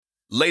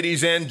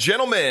Ladies and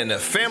gentlemen,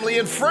 family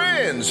and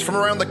friends from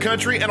around the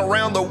country and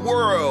around the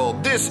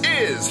world, this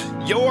is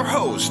your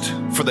host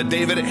for the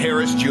David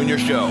Harris Jr.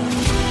 Show.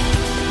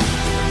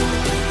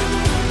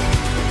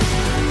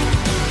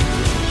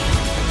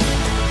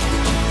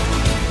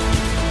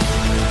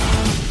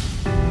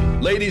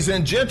 Ladies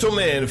and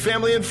gentlemen,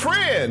 family and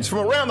friends from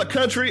around the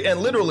country and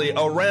literally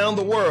around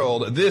the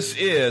world, this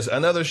is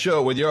another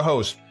show with your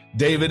host,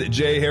 David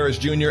J. Harris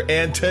Jr.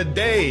 And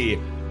today,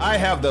 I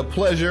have the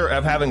pleasure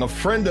of having a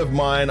friend of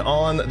mine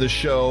on the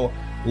show.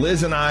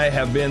 Liz and I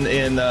have been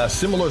in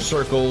similar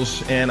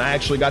circles, and I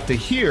actually got to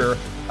hear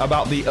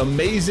about the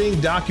amazing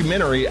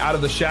documentary Out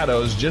of the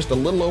Shadows just a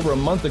little over a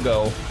month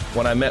ago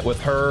when I met with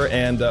her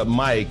and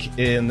Mike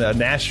in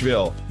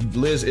Nashville.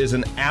 Liz is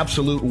an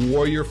absolute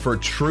warrior for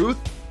truth.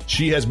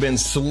 She has been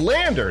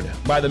slandered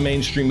by the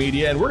mainstream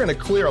media, and we're going to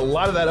clear a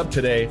lot of that up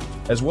today,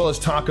 as well as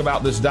talk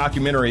about this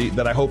documentary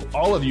that I hope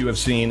all of you have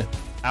seen,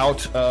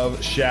 Out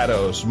of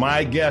Shadows.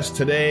 My guest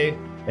today,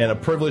 and a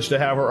privilege to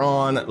have her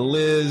on,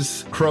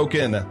 Liz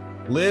Crokin.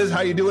 Liz,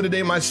 how you doing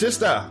today, my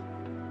sister?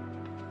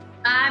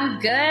 I'm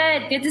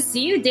good. Good to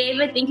see you,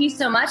 David. Thank you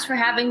so much for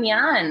having me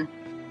on.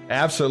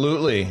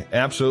 Absolutely.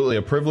 Absolutely.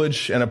 A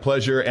privilege and a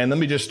pleasure. And let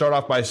me just start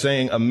off by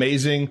saying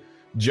amazing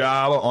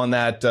job on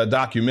that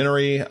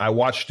documentary. I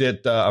watched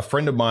it. A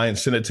friend of mine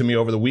sent it to me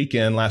over the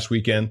weekend, last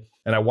weekend,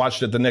 and I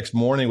watched it the next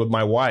morning with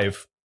my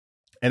wife,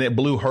 and it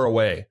blew her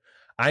away.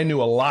 I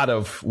knew a lot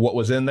of what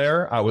was in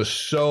there. I was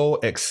so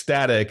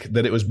ecstatic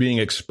that it was being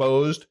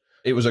exposed.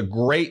 It was a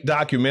great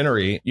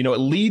documentary. You know, it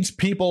leads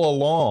people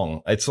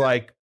along. It's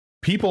like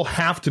people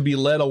have to be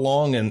led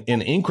along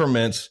in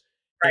increments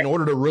in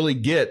order to really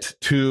get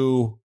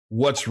to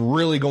what's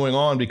really going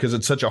on, because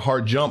it's such a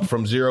hard jump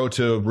from zero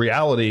to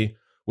reality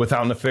with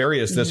how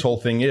nefarious this whole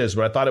thing is.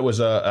 But I thought it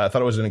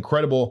was an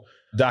incredible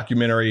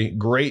documentary.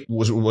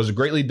 Was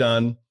greatly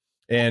done.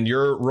 And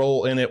your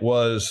role in it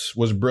was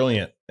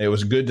brilliant. It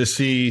was good to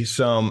see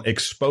some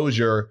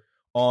exposure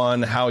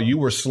on how you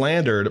were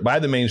slandered by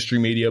the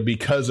mainstream media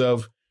because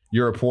of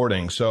your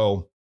reporting.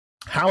 So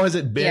how has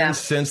it been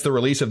since the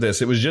release of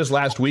this? It was just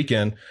last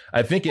weekend.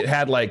 I think it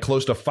had like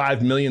close to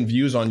 5 million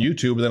views on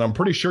YouTube. And then I'm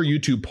pretty sure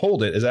YouTube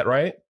pulled it. Is that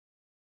right?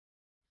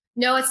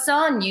 No, it's still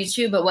on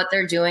YouTube, but what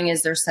they're doing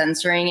is they're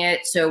censoring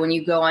it. So when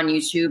you go on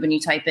YouTube and you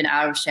type in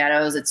Out of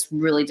Shadows, it's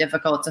really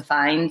difficult to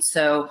find.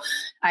 So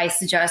I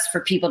suggest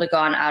for people to go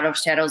on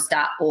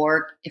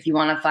outofshadows.org if you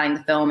want to find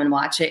the film and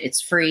watch it.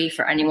 It's free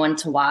for anyone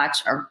to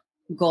watch. Our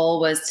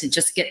goal was to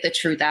just get the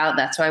truth out.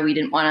 That's why we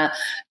didn't want to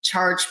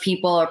charge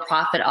people or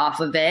profit off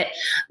of it.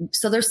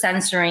 So they're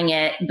censoring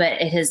it, but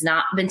it has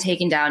not been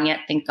taken down yet,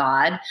 thank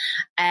God.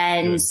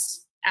 And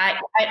I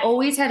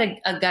always had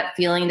a gut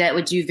feeling that it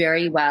would do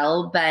very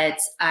well, but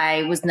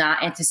I was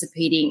not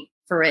anticipating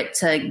for it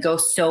to go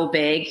so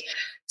big,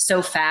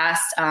 so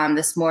fast.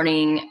 This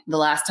morning, the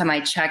last time I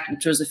checked,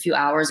 which was a few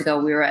hours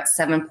ago, we were at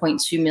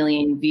 7.2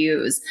 million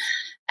views.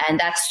 And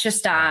that's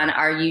just on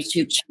our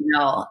YouTube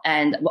channel.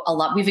 And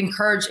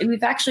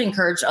we've actually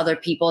encouraged other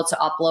people to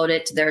upload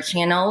it to their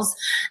channels.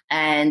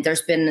 And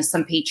there's been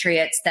some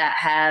patriots that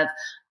have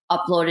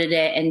uploaded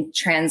it and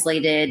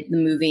translated the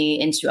movie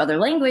into other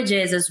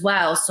languages as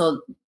well.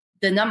 So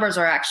the numbers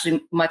are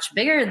actually much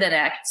bigger than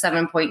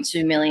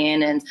 7.2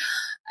 million. And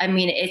I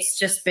mean, it's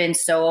just been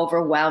so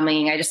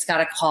overwhelming. I just got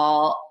a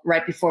call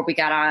right before we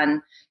got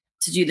on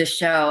to do the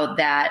show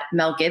that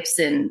Mel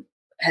Gibson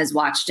has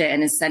watched it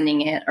and is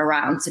sending it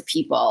around to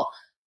people.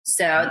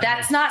 So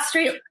that's not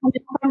straight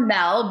from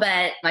Mel,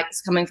 but like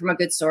it's coming from a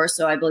good source.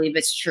 So I believe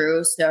it's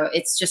true. So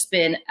it's just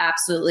been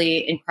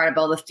absolutely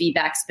incredible. The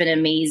feedback's been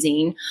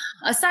amazing.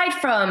 Aside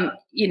from,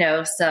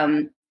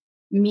 some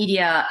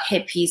media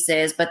hit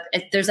pieces, but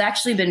there's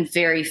actually been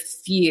very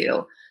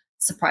few,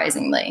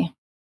 surprisingly.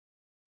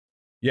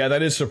 Yeah,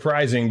 that is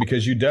surprising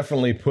because you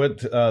definitely put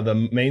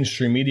the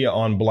mainstream media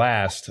on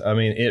blast. I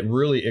mean, it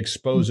really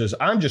exposes.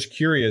 I'm just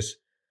curious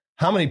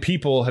how many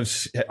people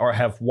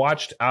have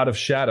watched Out of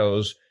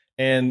Shadows.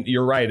 And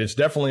you're right. It's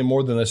definitely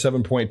more than the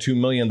 7.2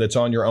 million that's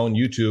on your own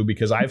YouTube,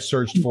 because I've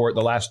searched for it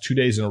the last 2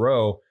 days in a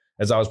row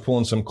as I was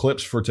pulling some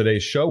clips for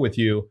today's show with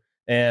you.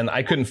 And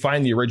I couldn't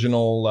find the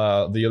original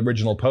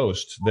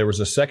post. There was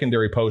a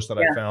secondary post that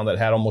I found that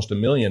had almost 1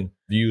 million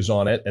views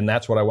on it. And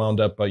that's what I wound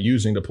up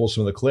using to pull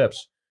some of the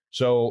clips.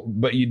 So,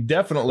 but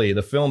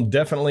the film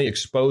definitely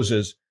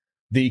exposes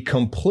the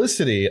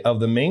complicity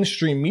of the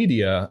mainstream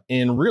media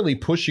in really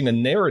pushing a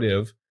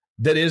narrative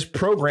that is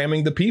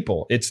programming the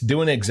people. It's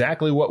doing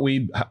exactly what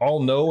we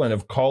all know and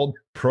have called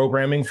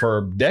programming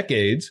for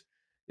decades.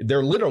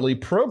 They're literally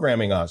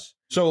programming us.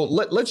 So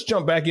let's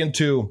jump back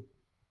into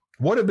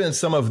what have been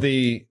some of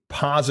the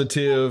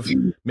positive,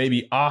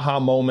 maybe aha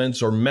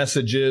moments or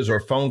messages or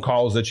phone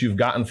calls that you've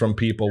gotten from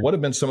people. What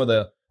have been some of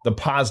the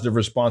positive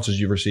responses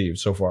you've received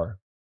so far?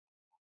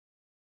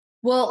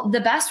 Well,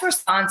 the best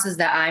responses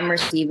that I'm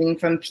receiving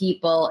from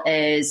people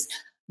is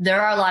there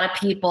are a lot of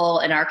people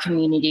in our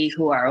community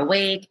who are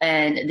awake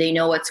and they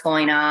know what's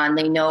going on.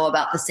 They know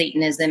about the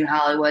Satanism in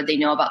Hollywood. They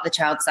know about the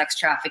child sex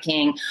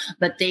trafficking,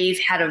 but they've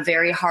had a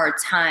very hard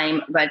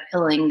time red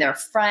pilling their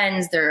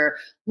friends, their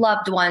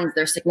loved ones,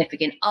 their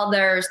significant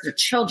others, their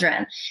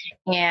children.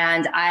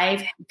 And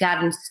I've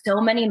gotten so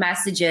many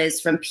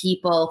messages from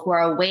people who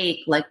are awake,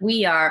 like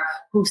we are,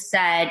 who've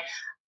said,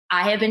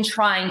 I have been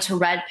trying to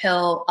red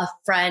pill a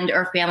friend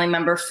or family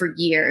member for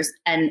years,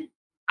 and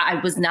I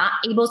was not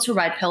able to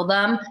red pill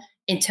them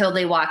until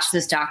they watched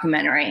this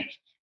documentary.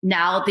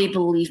 Now they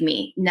believe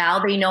me. Now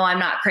they know I'm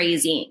not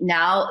crazy.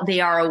 Now they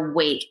are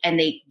awake and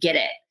they get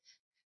it.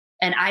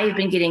 And I have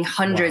been getting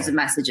hundreds of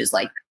messages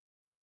like that.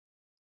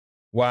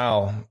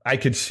 Wow. I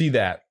could see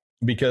that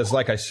because,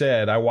 like I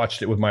said, I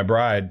watched it with my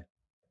bride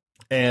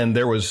and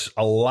there was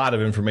a lot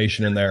of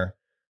information in there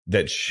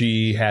that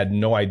she had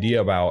no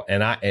idea about.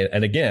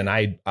 And again,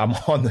 I'm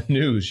on the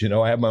news,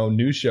 I have my own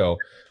news show.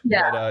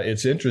 Yeah. But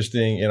it's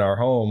interesting in our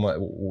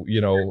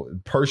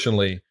home,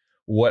 personally,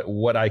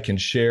 what I can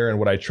share and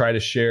what I try to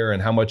share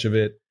and how much of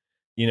it,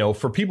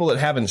 for people that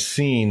haven't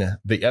seen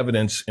the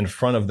evidence in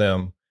front of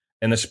them,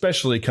 and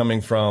especially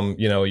coming from,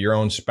 your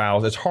own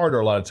spouse, it's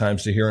harder a lot of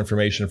times to hear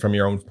information from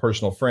your own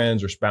personal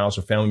friends or spouse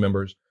or family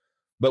members.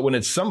 But when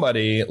it's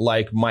somebody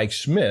like Mike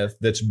Smith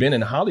that's been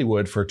in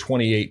Hollywood for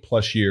 28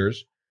 plus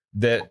years,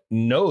 that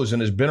knows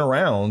and has been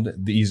around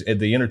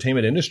the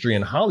entertainment industry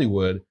in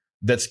Hollywood,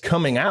 that's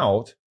coming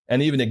out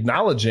and even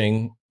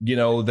acknowledging,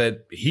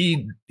 that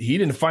he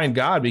didn't find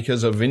God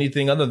because of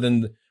anything other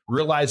than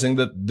realizing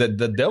that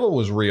the devil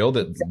was real,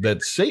 that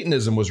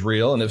Satanism was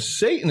real. And if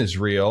Satan is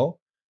real,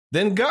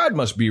 then God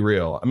must be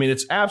real. I mean,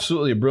 it's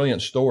absolutely a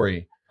brilliant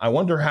story. I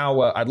wonder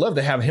how I'd love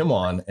to have him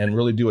on and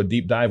really do a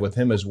deep dive with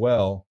him as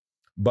well.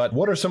 But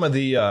what are some of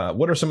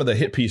the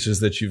hit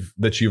pieces that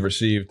you've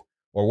received?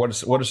 Or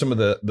what are some of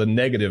the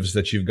negatives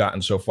that you've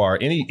gotten so far?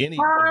 Any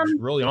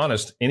really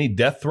honest, any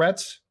death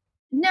threats?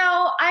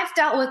 No, I've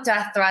dealt with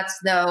death threats,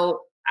 though.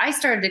 I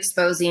started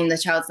exposing the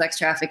child sex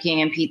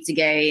trafficking and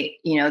Pizzagate,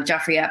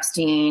 Jeffrey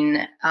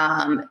Epstein,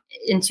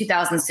 in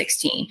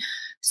 2016.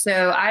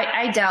 So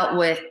I dealt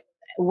with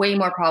way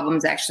more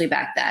problems actually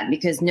back then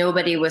because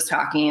nobody was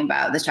talking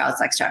about the child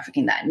sex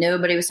trafficking then.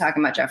 Nobody was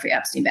talking about Jeffrey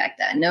Epstein back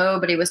then.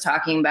 Nobody was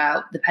talking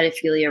about the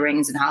pedophilia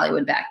rings in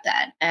Hollywood back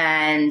then.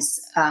 And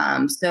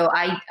so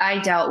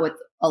I dealt with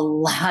a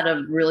lot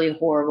of really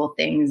horrible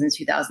things in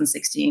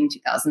 2016,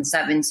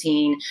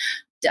 2017,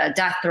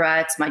 death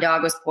threats. My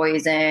dog was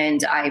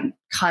poisoned. I'm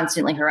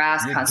constantly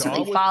harassed,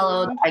 constantly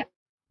followed.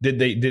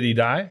 Did he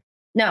die?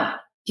 No.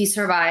 He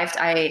survived.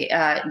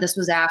 This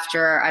was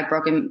after I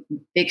broke a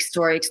big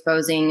story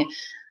exposing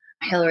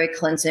Hillary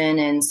Clinton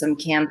and some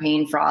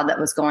campaign fraud that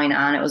was going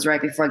on. It was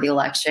right before the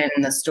election,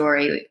 and the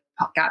story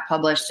got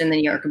published in the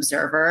New York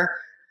Observer.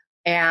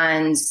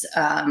 And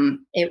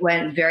it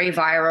went very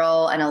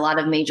viral, and a lot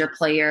of major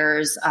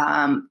players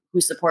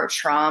who support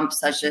Trump,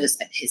 such as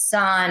his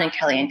son and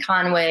Kellyanne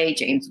Conway,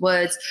 James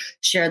Woods,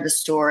 shared the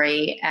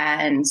story.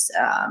 And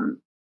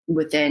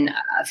within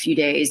a few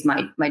days,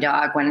 my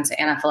dog went into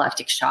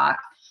anaphylactic shock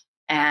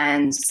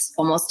and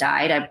almost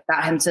died. I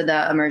got him to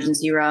the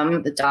emergency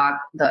room,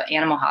 the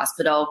animal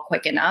hospital,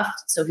 quick enough,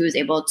 so he was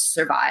able to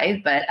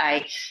survive. But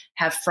I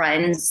have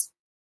friends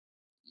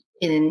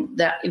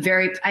I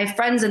have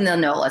friends in the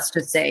know, let's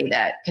just say,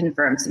 that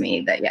confirmed to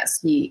me that yes,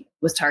 he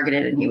was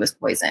targeted and he was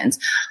poisoned.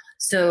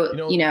 So,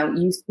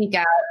 you speak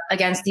out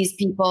against these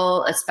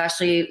people,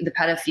 especially the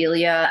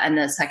pedophilia and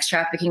the sex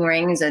trafficking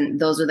rings, and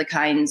those are the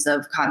kinds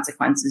of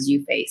consequences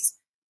you face.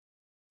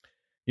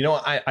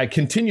 I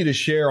continue to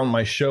share on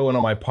my show and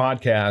on my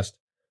podcast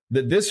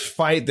that this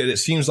fight that it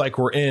seems like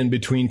we're in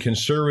between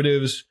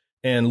conservatives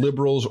and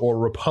liberals or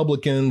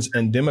Republicans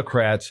and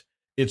Democrats,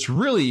 it's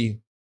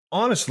really,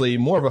 honestly,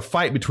 more of a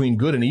fight between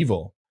good and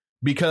evil,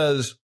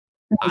 because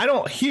I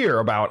don't hear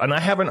about, and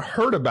I haven't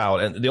heard about,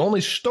 and the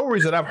only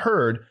stories that I've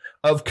heard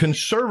of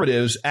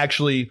conservatives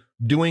actually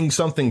doing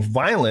something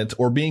violent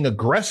or being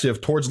aggressive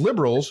towards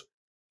liberals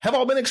have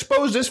all been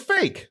exposed as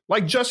fake,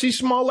 like Jussie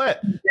Smollett,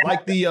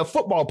 like the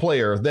football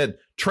player that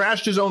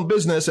trashed his own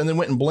business and then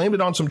went and blamed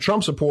it on some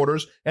Trump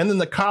supporters. And then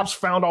the cops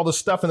found all the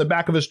stuff in the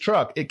back of his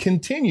truck. It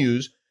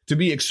continues to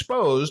be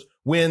exposed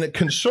when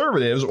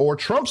conservatives or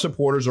Trump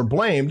supporters are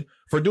blamed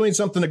for doing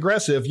something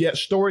aggressive. Yet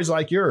stories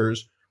like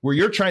yours, where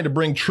you're trying to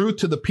bring truth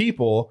to the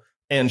people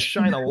and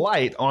shine a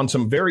light on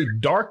some very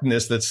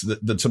darkness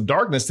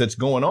that's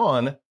going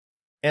on,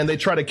 and they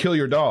try to kill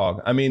your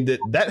dog. I mean,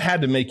 that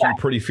had to make you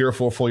pretty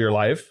fearful for your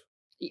life.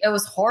 It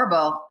was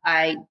horrible.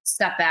 I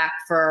stepped back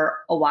for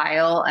a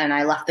while and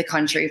I left the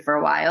country for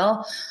a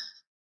while.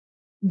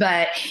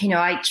 But,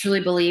 I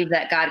truly believe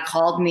that God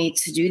called me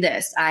to do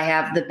this. I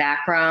have the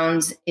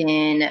background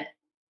in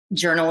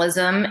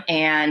journalism,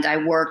 and I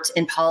worked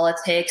in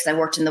politics. I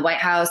worked in the White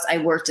House. I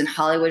worked in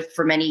Hollywood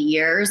for many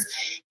years.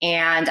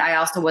 And I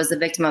also was the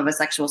victim of a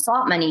sexual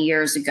assault many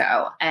years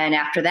ago. And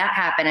after that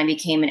happened, I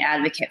became an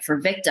advocate for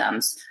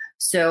victims.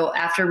 So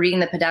after reading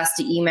the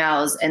Podesta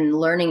emails and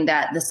learning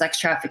that the sex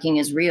trafficking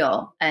is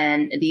real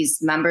and these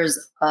members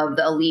of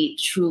the elite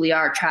truly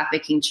are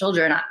trafficking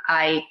children,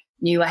 I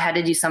knew I had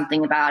to do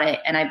something about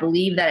it. And I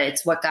believe that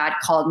it's what God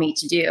called me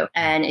to do.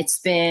 And it's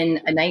been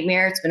a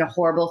nightmare. It's been a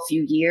horrible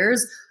few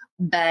years,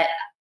 but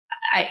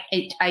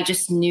I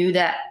just knew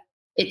that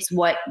it's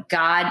what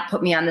God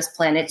put me on this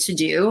planet to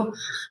do.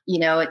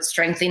 It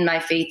strengthened my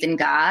faith in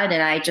God,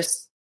 and I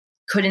just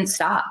couldn't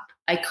stop.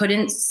 I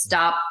couldn't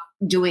stop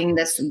doing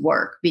this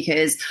work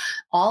because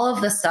all of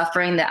the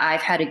suffering that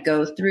I've had to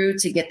go through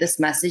to get this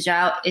message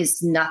out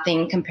is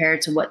nothing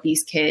compared to what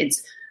these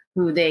kids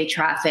who they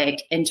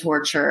traffic and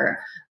torture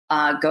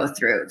go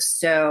through.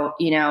 So,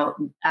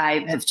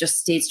 I have just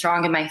stayed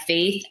strong in my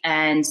faith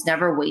and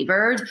never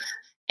wavered.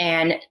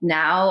 And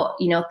now,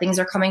 things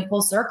are coming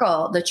full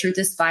circle. The truth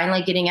is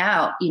finally getting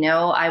out.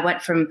 I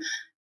went from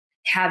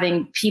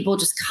having people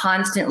just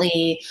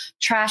constantly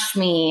trash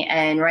me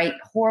and write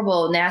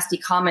horrible, nasty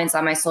comments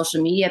on my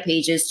social media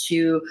pages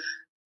to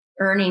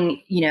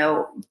earning,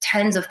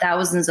 tens of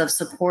thousands of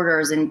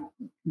supporters. And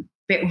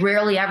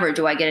rarely ever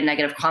do I get a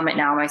negative comment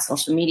now on my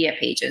social media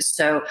pages.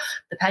 So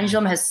the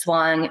pendulum has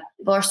swung.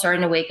 People are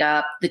starting to wake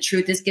up. The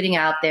truth is getting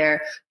out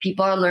there.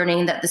 People are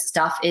learning that the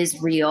stuff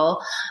is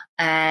real.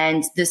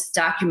 And this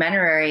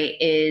documentary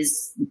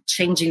is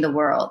changing the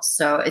world.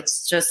 So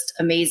it's just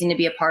amazing to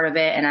be a part of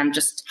it. And I'm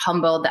just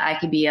humbled that I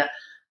could be a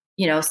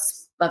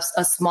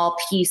small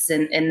piece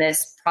in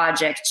this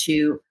project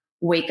to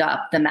wake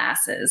up the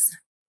masses.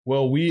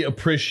 Well, we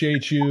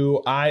appreciate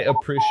you. I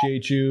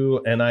appreciate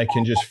you. And I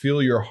can just feel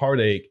your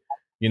heartache,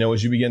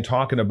 as you begin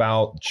talking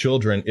about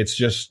children.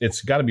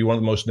 It's got to be one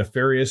of the most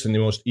nefarious and the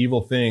most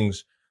evil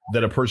things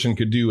that a person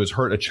could do is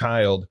hurt a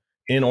child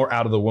in or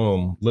out of the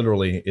womb.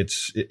 Literally,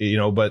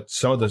 but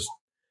some of this,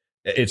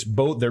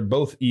 they're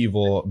both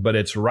evil, but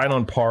it's right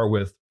on par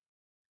with,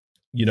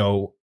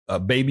 a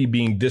baby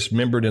being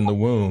dismembered in the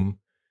womb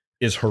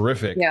is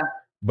horrific. Yeah.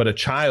 But a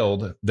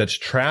child that's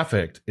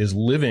trafficked is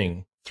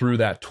living through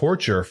that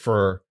torture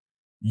for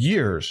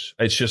years.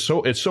 It's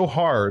so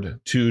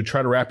hard to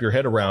try to wrap your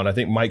head around. I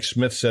think Mike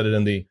Smith said it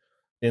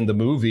in the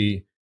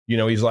movie.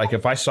 He's like,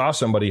 if I saw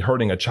somebody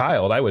hurting a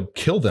child, I would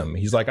kill them.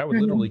 He's like, I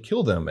would literally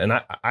kill them. And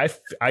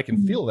I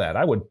can feel that.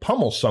 I would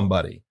pummel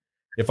somebody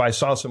if I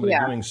saw somebody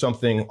doing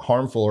something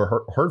harmful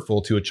or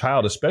hurtful to a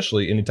child,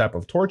 especially any type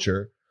of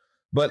torture.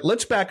 But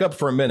let's back up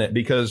for a minute,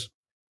 because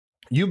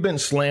you've been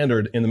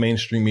slandered in the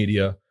mainstream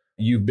media.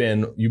 You've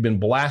been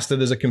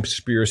blasted as a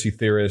conspiracy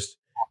theorist.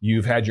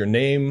 You've had your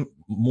name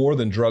more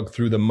than dragged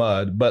through the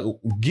mud. But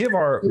give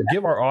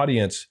our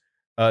audience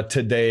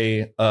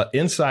today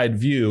inside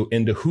view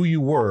into who you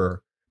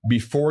were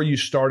before you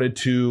started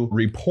to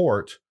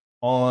report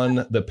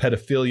on the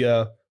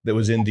pedophilia that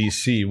was in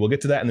D.C. We'll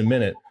get to that in a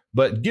minute.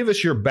 But give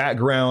us your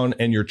background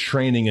and your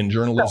training in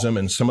journalism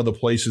and some of the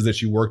places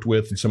that you worked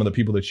with and some of the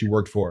people that you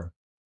worked for.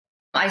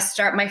 My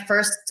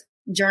first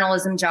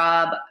journalism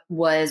job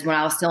was when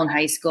I was still in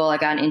high school. I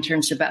got an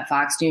internship at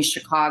Fox News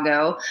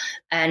Chicago.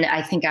 And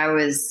I think I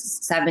was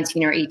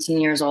 17 or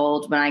 18 years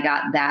old when I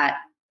got that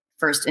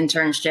first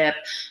internship.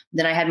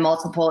 Then I had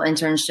multiple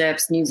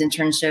internships, news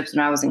internships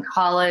when I was in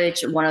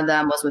college. One of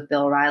them was with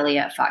Bill O'Reilly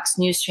at Fox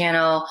News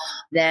Channel.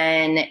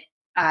 Then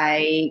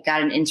I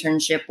got an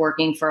internship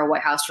working for a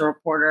White House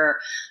reporter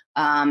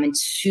in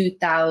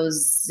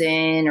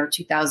 2000 or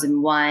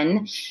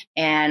 2001.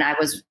 And I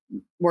was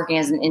working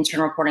as an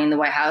intern reporting in the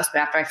White House. But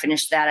after I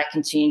finished that, I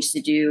continued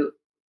to do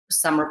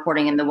some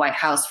reporting in the White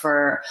House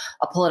for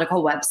a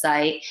political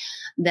website.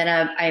 Then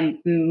I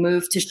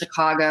moved to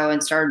Chicago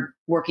and started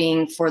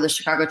working for the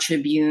Chicago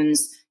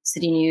Tribune's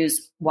City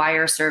News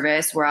wire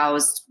service, where I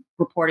was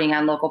reporting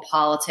on local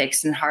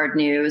politics and hard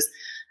news.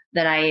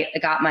 Then I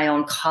got my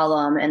own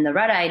column in the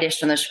red eye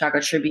edition of the Chicago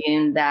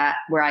Tribune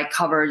where I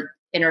covered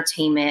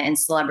entertainment and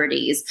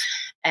celebrities.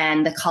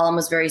 And the column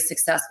was very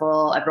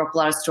successful. I broke a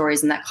lot of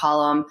stories in that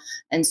column.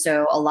 And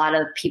so a lot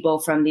of people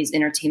from these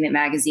entertainment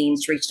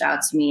magazines reached out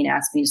to me and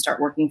asked me to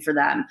start working for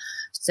them.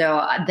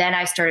 So then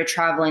I started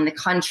traveling the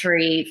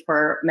country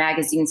for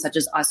magazines such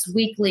as Us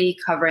Weekly,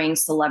 covering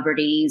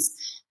celebrities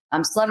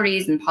and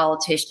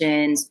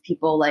politicians,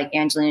 people like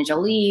Angelina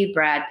Jolie,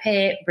 Brad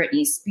Pitt,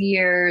 Britney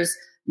Spears,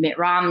 Mitt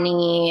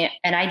Romney.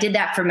 And I did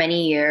that for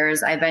many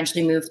years. I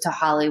eventually moved to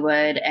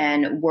Hollywood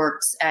and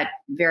worked at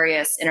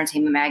various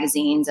entertainment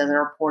magazines as a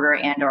reporter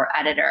and or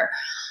editor.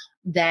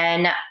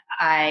 Then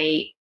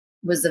I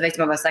was the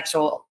victim of a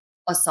sexual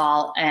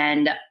assault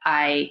and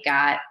I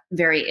got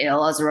very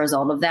ill as a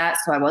result of that.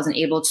 So I wasn't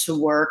able to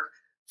work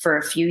for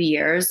a few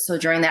years. So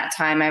during that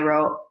time, I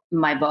wrote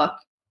my book,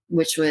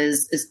 which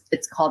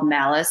it's called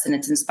Malice, and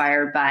it's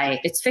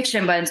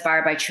fiction, but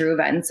inspired by true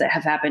events that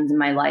have happened in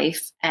my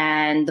life.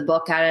 And the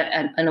book got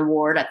an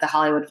award at the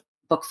Hollywood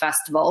Book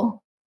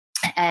Festival.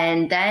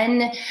 And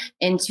then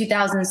in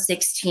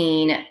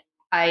 2016,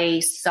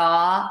 I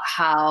saw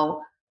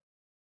how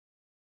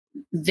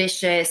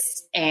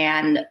vicious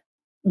and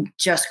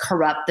just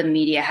corrupt the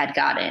media had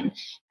gotten.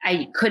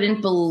 I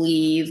couldn't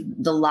believe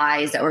the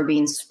lies that were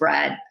being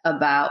spread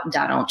about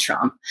Donald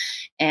Trump.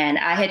 And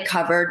I had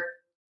covered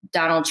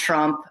Donald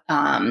Trump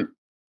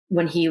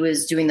when he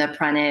was doing The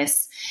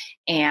Apprentice.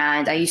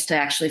 And I used to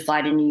actually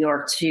fly to New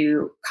York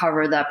to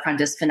cover The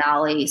Apprentice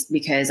finales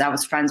because I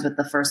was friends with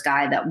the first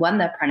guy that won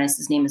The Apprentice.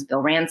 His name is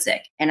Bill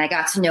Rancic. And I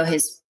got to know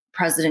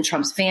President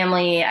Trump's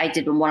family. I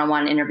did a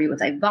one-on-one interview with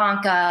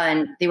Ivanka,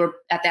 and they were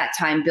at that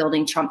time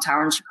building Trump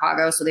Tower in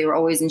Chicago. So they were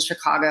always in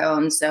Chicago.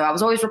 And so I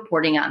was always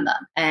reporting on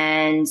them.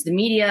 And the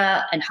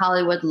media and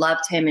Hollywood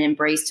loved him and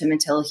embraced him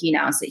until he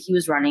announced that he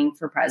was running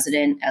for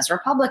president as a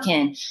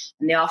Republican.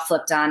 And they all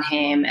flipped on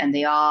him, and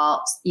they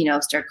all,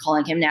 started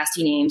calling him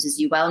nasty names, as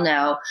you well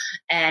know.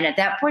 And at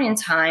that point in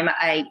time,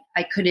 I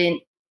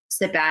couldn't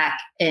sit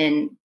back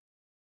and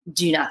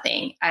do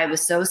nothing. I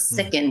was so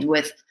sickened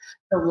with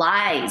the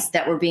lies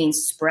that were being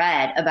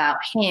spread about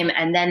him.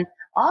 And then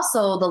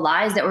also the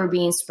lies that were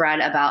being spread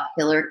about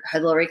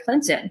Hillary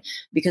Clinton,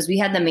 because we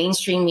had the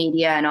mainstream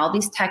media and all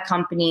these tech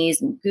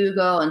companies and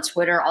Google and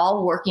Twitter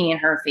all working in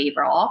her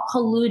favor, all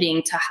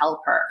colluding to help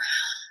her.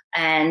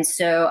 And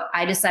so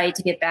I decided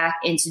to get back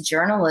into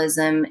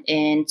journalism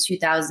in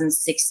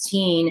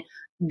 2016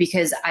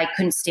 because I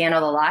couldn't stand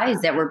all the lies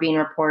that were being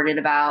reported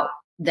about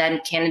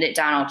then candidate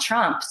Donald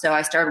Trump. So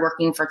I started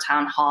working for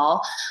Town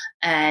Hall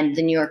and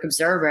the New York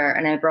Observer,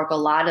 and I broke a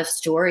lot of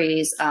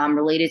stories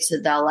related to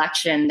the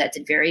election that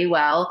did very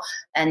well,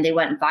 and they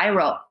went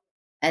viral.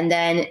 And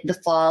then the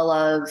fall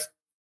of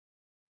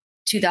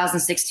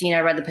 2016, I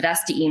read the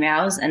Podesta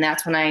emails, and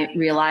that's when I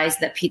realized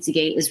that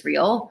Pizzagate is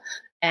real.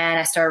 And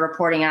I started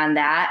reporting on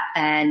that,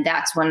 and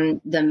that's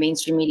when the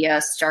mainstream media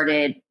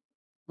started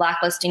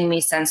blacklisting me,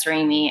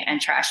 censoring me,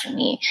 and trashing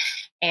me.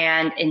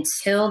 And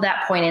until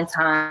that point in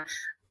time,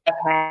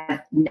 I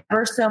have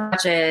never so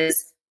much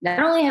as, not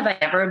only have I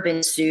ever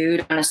been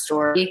sued on a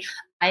story,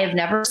 I have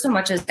never so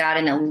much as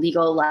gotten a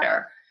legal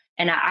letter.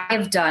 And I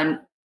have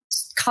done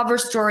cover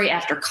story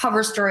after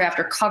cover story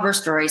after cover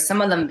story,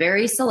 some of them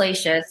very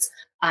salacious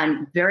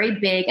on very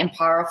big and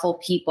powerful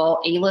people,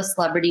 A-list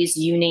celebrities,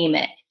 you name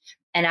it.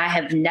 And I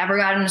have never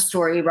gotten a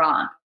story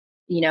wrong.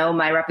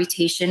 My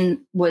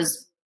reputation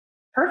was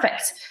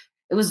perfect.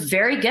 It was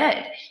very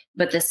good.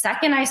 But the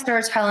second I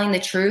started telling the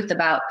truth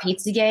about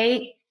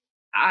Pizzagate,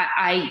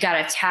 I got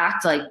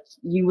attacked like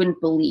you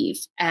wouldn't believe.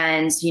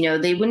 And,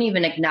 they wouldn't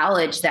even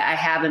acknowledge that I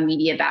have a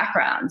media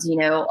background.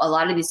 A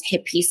lot of these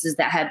hit pieces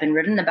that have been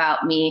written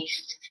about me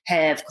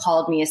have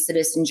called me a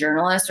citizen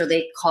journalist, or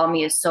they call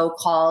me a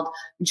so-called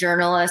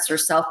journalist or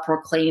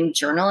self-proclaimed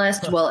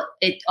journalist. Well,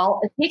 it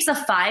takes a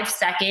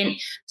 5-second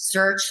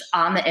search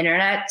on the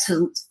internet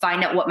to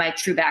find out what my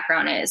true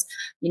background is.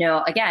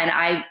 Again,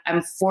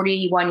 I'm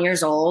 41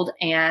 years old,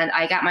 and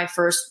I got my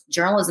first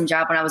journalism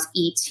job when I was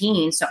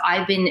 18. So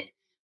I've been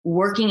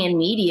working in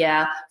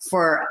media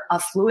for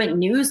affluent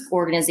news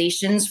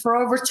organizations for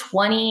over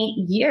 20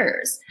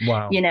 years.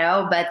 Wow.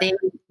 But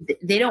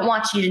they don't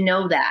want you to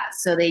know that.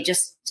 So they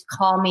just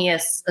call me a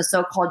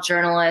so-called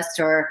journalist,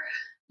 or,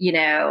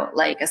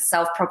 like a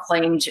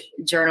self-proclaimed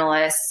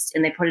journalist,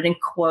 and they put it in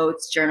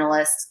quotes,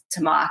 journalists,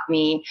 to mock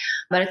me.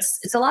 But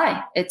it's a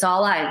lie. It's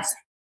all lies.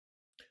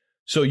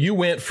 So you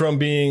went from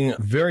being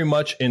very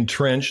much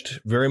entrenched,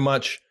 very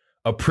much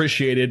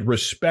appreciated,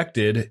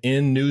 respected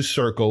in news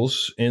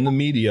circles, in the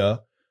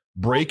media,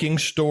 breaking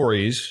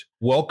stories,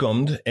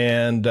 welcomed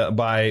and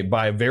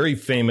by very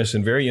famous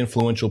and very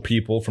influential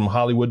people from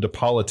Hollywood to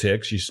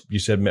politics. You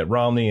said Mitt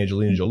Romney,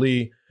 Angelina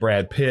Jolie,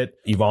 Brad Pitt,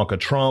 Ivanka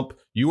Trump.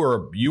 You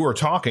were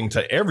talking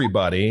to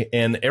everybody,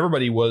 and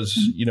everybody was,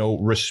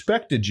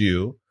 respected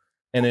you.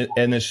 And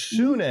as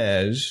soon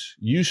as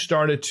you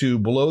started to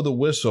blow the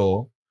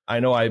whistle, I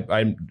know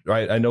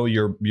I know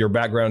your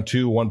background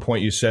too. One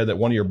point you said that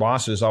one of your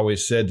bosses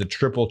always said to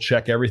triple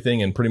check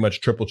everything and pretty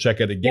much triple check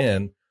it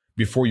again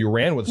before you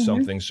ran with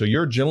something. So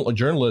your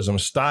journalism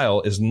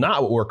style is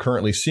not what we're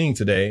currently seeing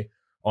today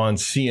on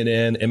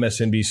CNN,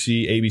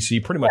 MSNBC,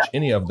 ABC, pretty much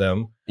any of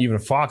them. Even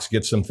Fox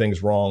gets some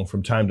things wrong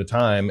from time to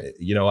time.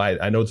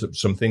 I know that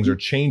some things are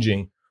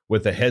changing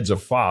with the heads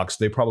of Fox.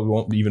 They probably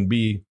won't even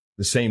be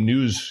the same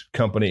news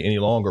company any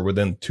longer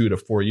within 2 to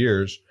 4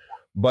 years.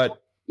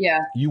 But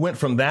yeah, you went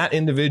from that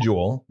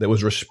individual that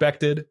was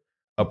respected,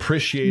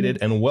 appreciated,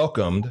 and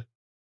welcomed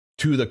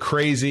to the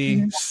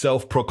crazy,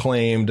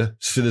 self-proclaimed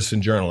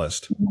citizen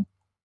journalist.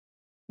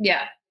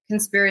 Yeah.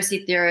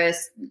 Conspiracy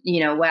theorist,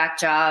 whack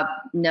job,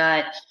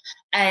 nut.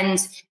 And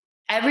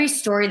every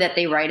story that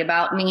they write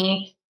about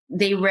me,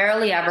 they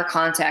rarely ever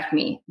contact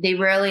me. They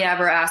rarely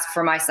ever ask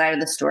for my side of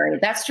the story.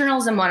 That's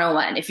journalism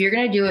 101. If you're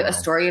going to do a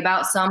story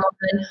about someone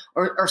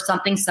or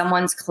something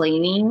someone's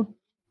claiming,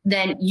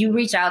 then you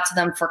reach out to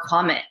them for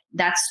comment.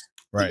 That's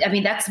right.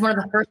 That's one of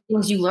the first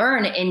things you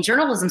learn in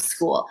journalism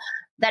school.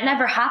 That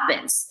never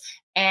happens.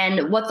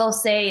 And what they'll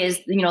say is,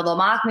 they'll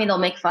mock me, they'll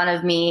make fun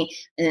of me,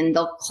 and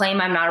they'll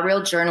claim I'm not a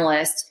real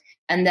journalist.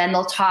 And then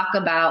they'll talk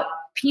about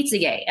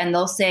Pizzagate, and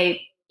they'll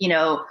say,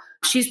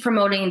 she's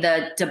promoting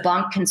the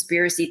debunked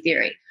conspiracy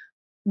theory.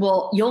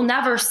 Well, you'll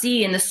never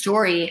see in the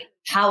story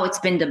how it's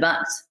been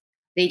debunked.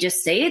 They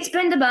just say it's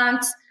been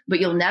debunked, but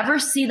you'll never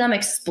see them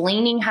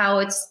explaining how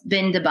it's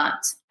been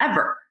debunked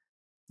ever.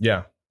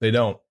 Yeah, they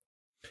don't.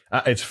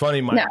 It's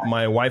funny.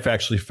 My wife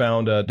actually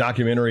found a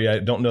documentary. I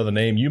don't know the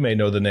name. You may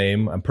know the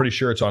name. I'm pretty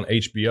sure it's on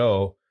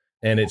HBO.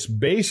 And it's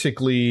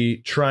basically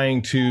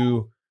trying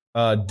to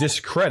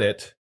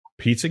discredit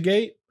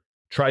Pizzagate,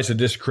 tries to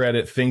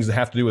discredit things that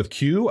have to do with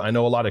Q. I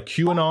know a lot of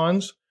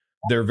QAnons.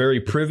 They're very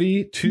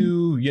privy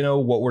to,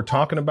 what we're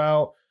talking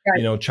about,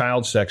 right.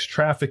 Child sex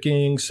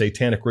trafficking,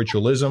 satanic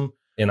ritualism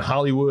in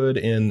Hollywood,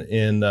 in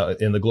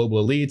the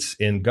global elites,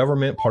 in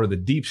government, part of the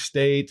deep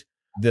state.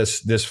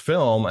 This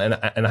film, and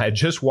I had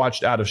just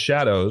watched Out of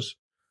Shadows,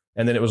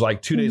 and then it was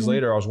like 2 days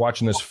later I was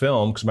watching this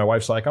film because my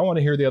wife's like, I want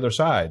to hear the other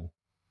side,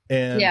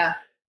 and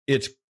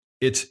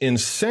it's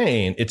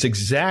insane. It's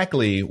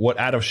exactly what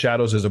Out of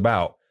Shadows is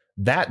about.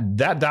 That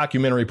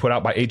documentary put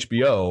out by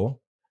HBO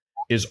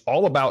is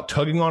all about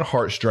tugging on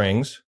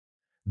heartstrings.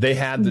 They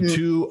had the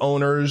two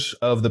owners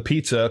of the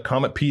pizza,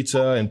 Comet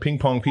Pizza and Ping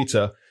Pong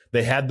Pizza.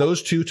 They had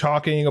those two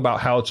talking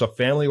about how it's a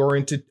family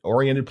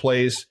oriented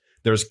place.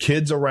 There's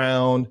kids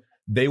around.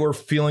 They were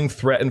feeling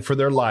threatened for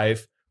their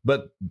life,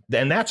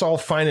 and that's all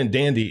fine and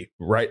dandy,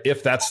 right?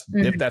 If that's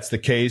the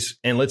case,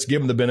 and let's give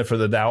them the benefit of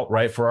the doubt,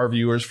 right? For our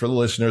viewers, for the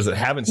listeners that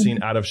haven't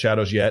seen Out of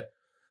Shadows yet,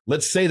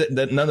 let's say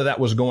that none of that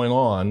was going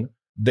on.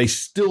 They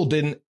still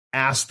didn't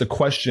ask the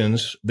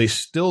questions. They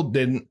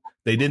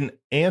didn't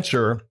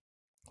answer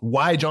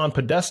why John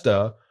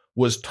Podesta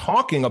was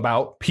talking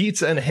about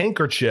pizza and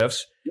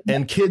handkerchiefs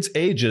and kids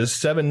ages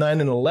 7,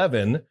 9, and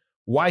 11.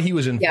 Why he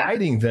was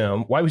inviting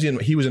them, why was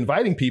he was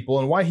inviting people,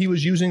 and why he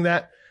was using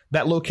that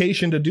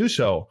location to do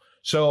so.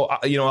 So,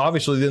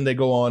 obviously then they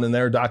go on in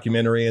their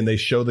documentary and they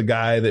show the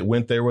guy that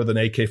went there with an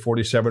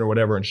AK-47 or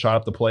whatever and shot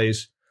up the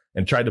place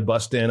and tried to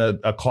bust in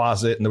a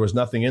closet and there was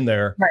nothing in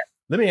there. Right.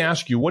 Let me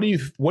ask you, what do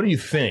you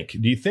think?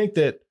 Do you think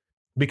that,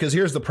 because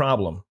here's the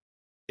problem.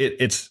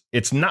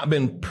 It's not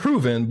been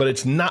proven, but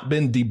it's not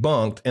been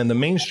debunked, and the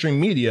mainstream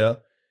media,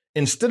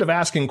 instead of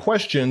asking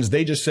questions,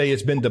 they just say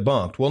it's been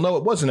debunked. Well, no,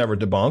 it wasn't ever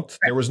debunked.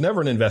 There was never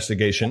an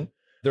investigation.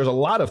 There's a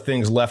lot of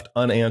things left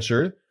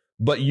unanswered,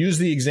 but use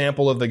the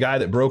example of the guy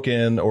that broke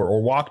in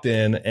or walked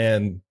in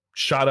and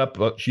shot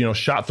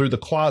through the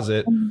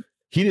closet.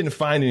 He didn't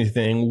find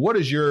anything. What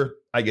is your,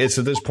 I guess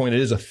at this point,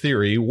 it is a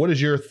theory. What is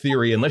your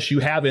theory, unless you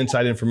have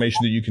inside information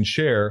that you can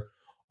share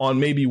on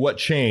maybe what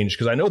changed?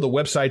 Because I know the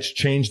websites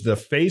changed the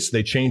face.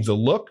 They changed the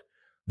look.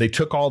 They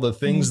took all the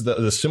things,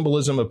 the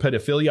symbolism of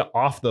pedophilia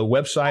off the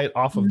website,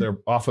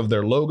 off of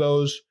their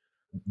logos.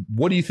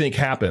 What do you think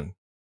happened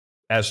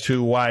as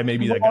to why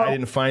maybe that guy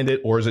didn't find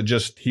it? Or is it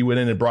just he went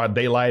in broad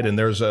daylight and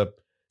there's a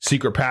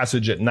secret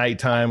passage at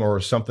nighttime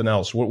or something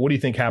else? What do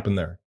you think happened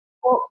there?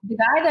 Well, the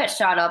guy that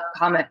shot up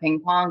Comet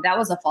Ping Pong, that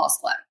was a false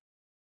flag.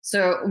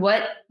 So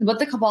what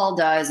the cabal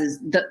does is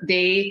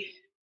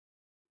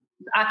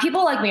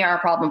people like me are a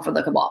problem for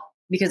the cabal,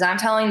 because I'm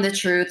telling the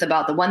truth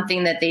about the one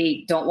thing that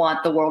they don't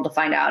want the world to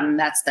find out, and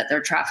that's that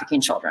they're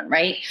trafficking children,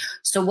 right?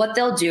 So what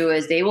they'll do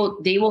is they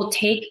will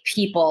take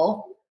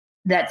people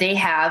that they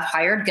have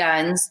hired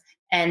guns,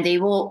 and they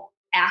will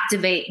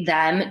activate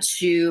them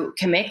to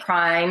commit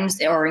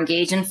crimes or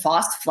engage in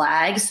false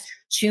flags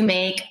to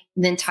make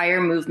the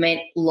entire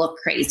movement look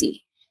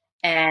crazy,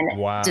 and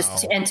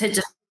to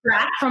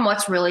distract from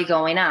what's really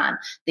going on.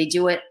 They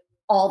do it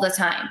all the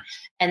time,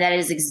 and that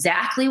is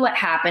exactly what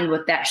happened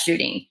with that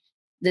shooting.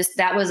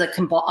 That was a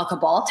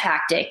cabal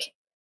tactic,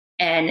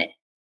 and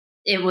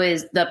it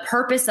was, the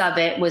purpose of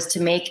it was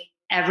to make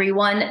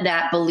everyone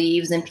that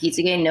believes in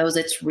Pizzagate, knows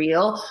it's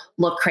real,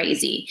 look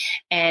crazy.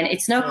 And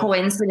it's no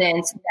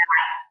coincidence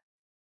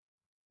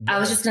that I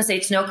was just going to say,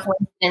 it's no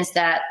coincidence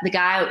that the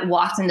guy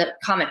walked into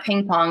Comet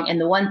Ping Pong,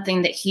 and the one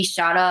thing that he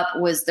shot up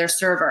was their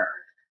server.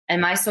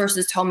 And my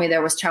sources told me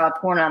there was child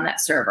porn on that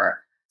server.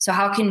 So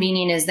how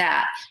convenient is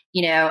that?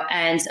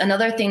 And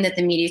another thing that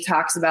the media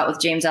talks about with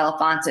James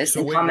Alefantis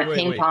and Comet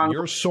Ping Pong.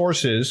 Your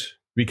sources,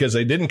 because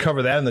they didn't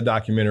cover that in the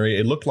documentary,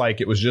 it looked like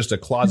it was just a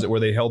closet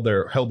where they held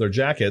their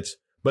jackets.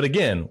 But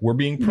again, we're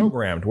being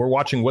programmed. We're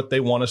watching what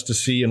they want us to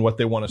see and what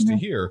they want us to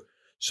hear.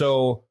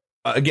 So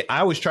again,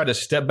 I always try to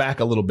step back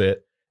a little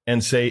bit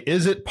and say,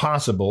 is it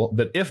possible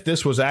that if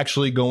this was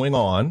actually going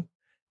on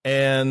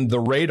and they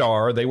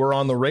were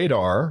on the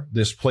radar,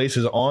 this place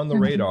is on the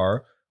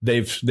radar,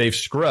 they've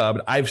scrubbed.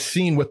 I've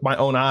seen with my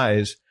own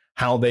eyes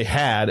how they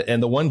had,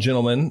 and the one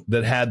gentleman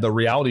that had the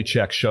reality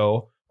check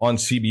show on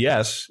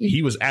CBS,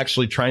 he was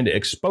actually trying to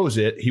expose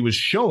it. He was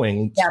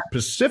showing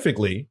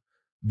specifically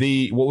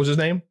what was his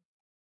name?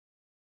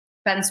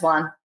 Ben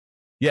Swan.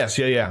 Yes.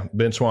 Yeah.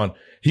 Ben Swan.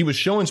 He was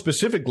showing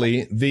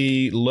specifically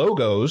the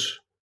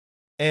logos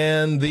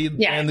and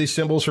the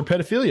symbols for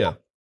pedophilia.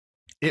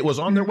 It was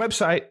on their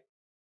website.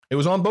 It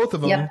was on both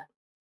of them. Yep.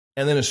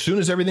 And then as soon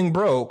as everything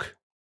broke,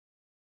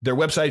 their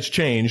websites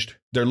changed,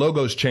 their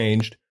logos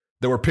changed.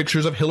 There were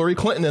pictures of Hillary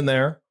Clinton in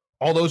there.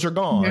 All those are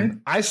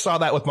gone. I saw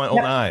that with my own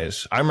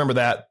eyes. I remember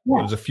that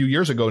it was a few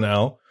years ago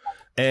now.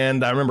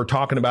 And I remember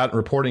talking about it and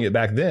reporting it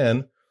back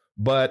then.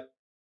 But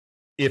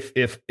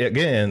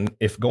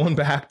if going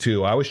back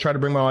to, I always try to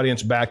bring my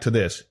audience back to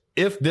this.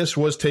 If this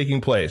was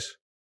taking place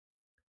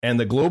and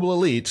the global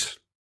elites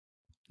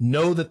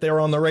know that they're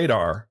on the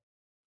radar,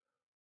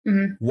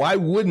 why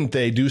wouldn't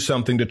they do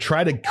something to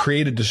try to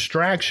create a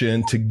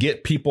distraction to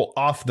get people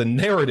off the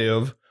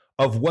narrative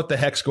of what the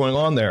heck's going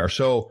on there?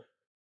 So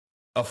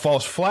a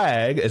false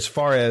flag, as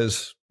far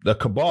as the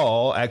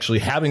cabal actually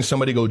having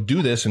somebody go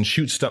do this and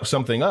shoot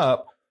something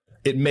up,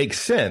 it makes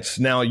sense.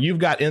 Now, you've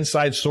got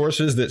inside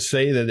sources that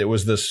say that it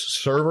was the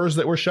servers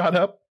that were shot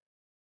up.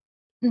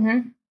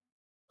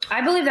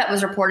 I believe that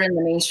was reported in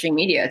the mainstream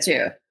media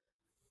too.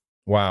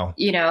 Wow.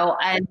 You know,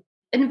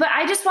 but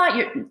I just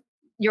want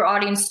your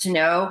audience to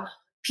know,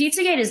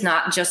 Pizzagate is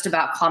not just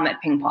about comment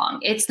ping pong.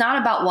 It's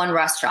not about one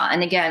restaurant.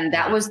 And again,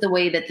 that was the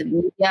way that the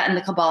media and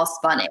the cabal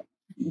spun it.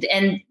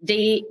 And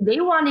they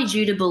wanted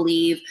you to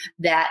believe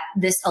that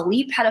this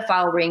elite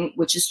pedophile ring,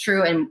 which is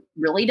true and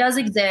really does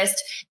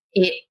exist,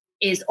 it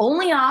is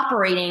only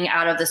operating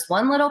out of this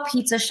one little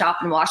pizza shop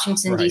in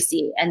Washington,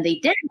 D.C. And they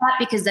did that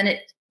because then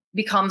it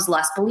becomes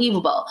less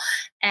believable.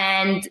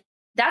 And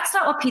that's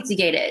not what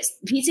Pizzagate is.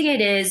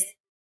 Pizzagate is,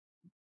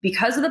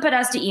 because of the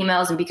Podesta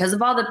emails and because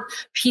of all the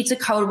pizza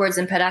code words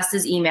in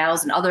Podesta's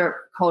emails and other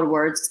code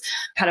words,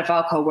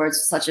 pedophile code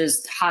words, such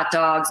as hot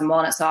dogs and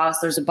walnut sauce,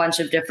 there's a bunch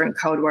of different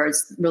code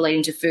words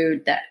relating to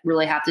food that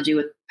really have to do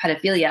with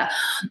pedophilia.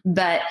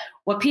 But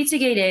what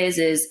Pizzagate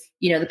is,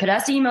 you know, the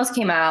Podesta emails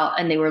came out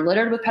and they were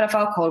littered with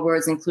pedophile code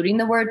words, including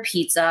the word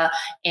pizza.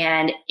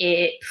 And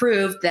it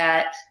proved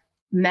that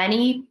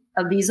many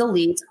of these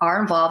elites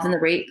are involved in the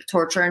rape,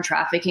 torture, and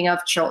trafficking of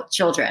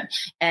children.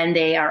 And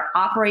they are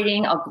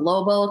operating a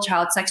global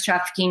child sex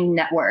trafficking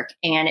network.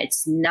 And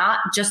it's not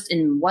just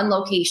in one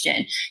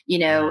location. You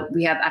know,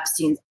 we have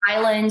Epstein's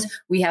Island.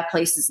 We have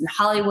places in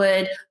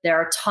Hollywood. There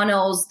are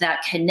tunnels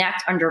that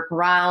connect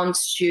underground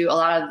to a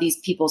lot of these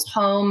people's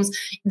homes.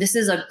 This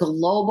is a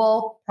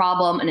global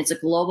problem and it's a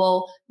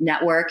global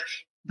network.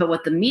 But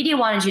what the media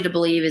wanted you to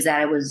believe is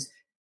that it was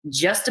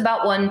just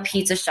about one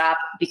pizza shop,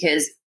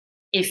 because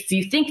if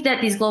you think that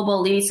these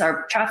global elites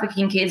are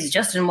trafficking kids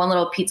just in one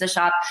little pizza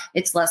shop,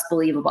 it's less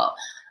believable.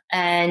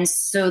 And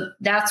so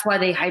that's why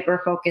they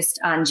hyper-focused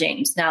on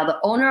James. Now, the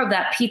owner of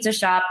that pizza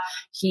shop,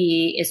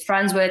 he is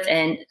friends with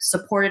and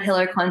supported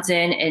Hillary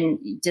Clinton and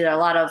did a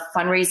lot of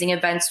fundraising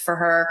events for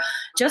her.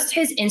 Just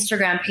his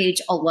Instagram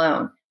page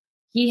alone,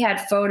 he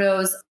had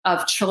photos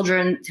of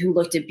children who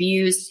looked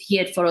abused. He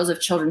had photos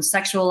of children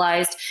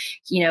sexualized.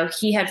 You know,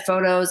 he had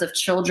photos of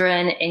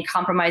children in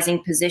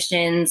compromising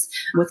positions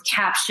with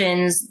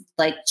captions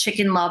like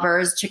chicken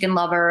lovers. Chicken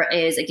lover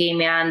is a gay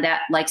man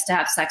that likes to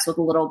have sex with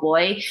a little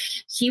boy.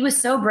 He was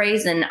so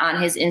brazen on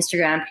his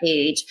Instagram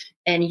page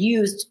and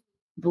used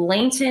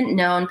blatant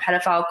known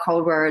pedophile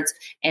code words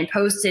and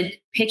posted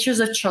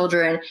pictures of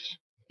children,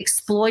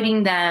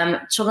 exploiting them,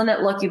 children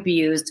that look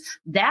abused.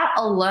 That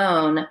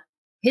alone,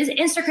 his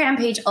Instagram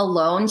page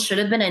alone should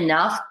have been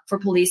enough for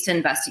police to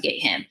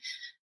investigate him.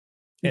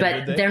 And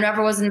but there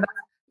never was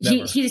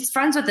he was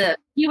friends with the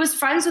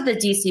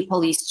DC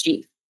police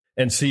chief.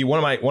 And see, one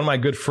of my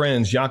good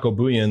friends, Jaco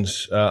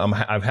Buyens,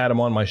 I've had him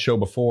on my show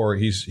before.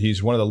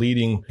 He's one of the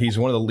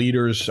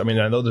leaders. I mean,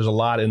 I know there's a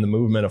lot in the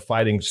movement of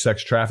fighting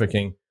sex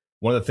trafficking.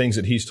 One of the things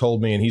that he's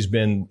told me, and he's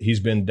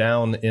been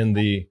down in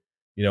the,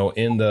 you know,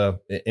 in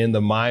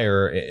the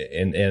mire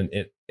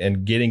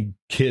and getting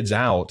kids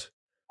out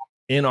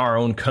in our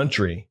own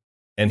country.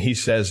 And he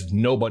says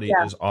nobody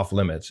is off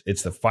limits.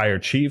 It's the fire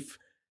chief.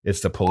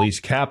 It's the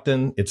police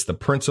captain. It's the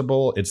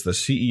principal. It's the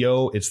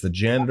CEO. It's the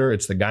janitor.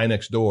 It's the guy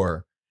next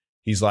door.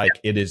 He's like,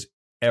 it is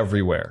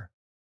everywhere.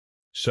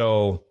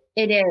 So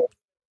it is.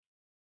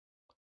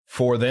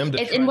 For them to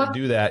try to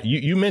do that.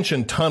 You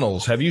mentioned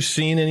tunnels. Have you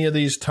seen any of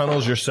these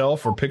tunnels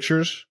yourself or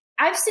pictures?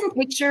 I've seen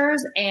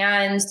pictures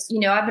and,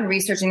 you know, I've been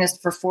researching this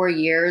for 4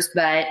 years,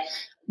 but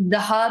the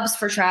hubs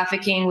for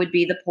trafficking would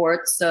be the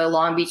ports. So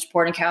Long Beach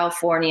Port in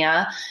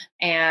California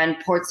and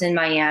ports in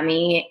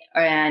Miami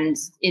and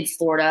in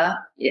Florida.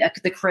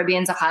 The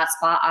Caribbean's a hot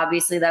spot.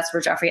 Obviously, that's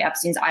where Jeffrey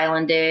Epstein's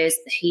Island is.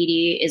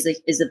 Haiti is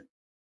a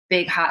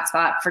big hot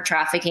spot for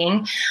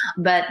trafficking.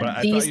 But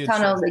these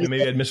tunnels.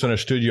 Maybe I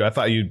misunderstood you. I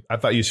thought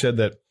you said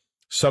that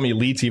some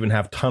elites even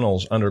have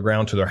tunnels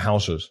underground to their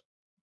houses.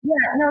 Yeah,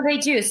 no, they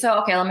do. So,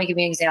 okay, let me give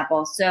you an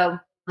example. So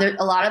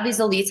a lot of these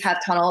elites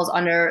have tunnels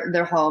under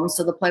their homes.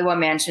 So the Playboy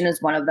Mansion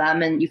is one of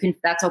them. And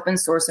that's open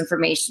source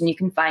information. You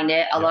can find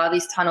it. A lot of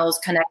these tunnels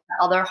connect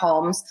to other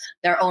homes.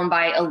 They're owned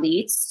by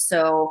elites.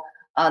 So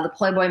the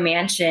Playboy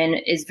Mansion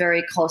is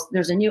very close.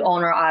 There's a new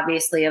owner,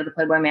 obviously, of the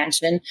Playboy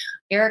Mansion.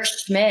 Eric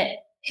Schmidt,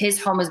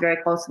 his home is very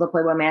close to the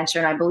Playboy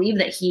Mansion. I believe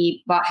that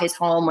he bought his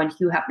home when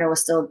Hugh Hefner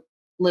was still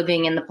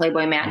living in the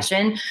Playboy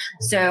Mansion.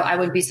 So I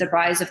wouldn't be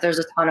surprised if there's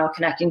a tunnel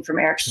connecting from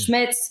Eric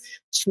Schmidt's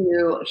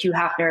to Hugh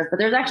Hefner's. But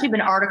there's actually been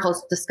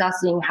articles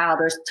discussing how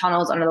there's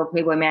tunnels under the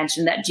Playboy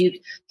Mansion that do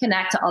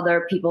connect to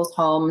other people's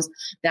homes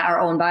that are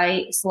owned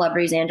by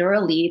celebrities and or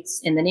elites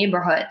in the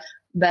neighborhood.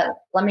 But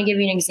let me give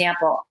you an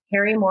example.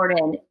 Harry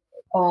Morton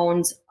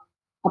owns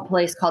a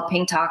place called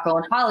Pink Taco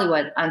in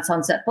Hollywood on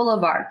Sunset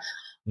Boulevard.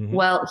 Mm-hmm.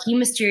 Well, he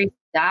mysteriously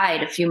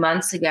died a few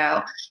months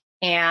ago,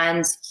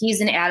 and he's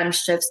in Adam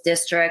Schiff's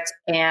district,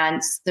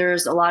 and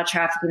there's a lot of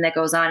trafficking that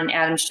goes on in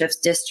Adam Schiff's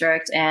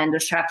district, and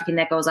there's trafficking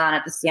that goes on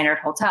at the Standard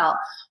Hotel.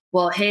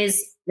 Well,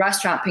 his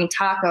restaurant, Pink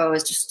Taco,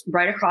 is just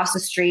right across the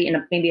street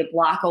and maybe a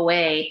block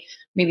away,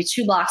 maybe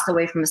 2 blocks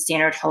away from the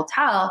Standard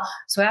Hotel.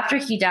 So after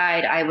he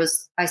died,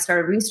 I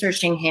started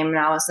researching him, and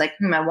I was like,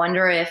 I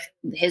wonder if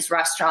his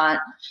restaurant,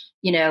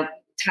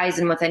 ties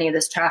in with any of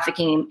this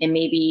trafficking, and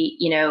maybe,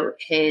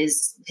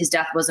 his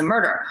death was a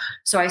murder.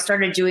 So I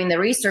started doing the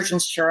research,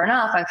 and sure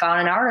enough, I found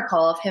an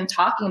article of him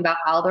talking about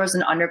how there's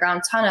an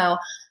underground tunnel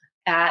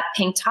at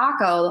Pink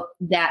Taco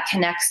that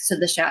connects to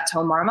the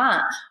Chateau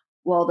Marmont.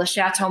 Well, the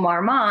Chateau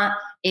Marmont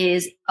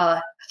is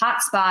a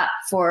hotspot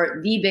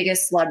for the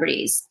biggest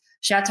celebrities.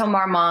 Chateau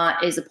Marmont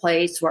is a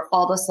place where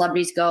all the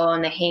celebrities go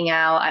and they hang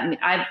out. I mean,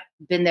 I've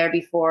been there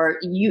before.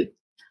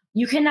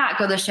 You cannot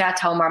go to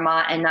Chateau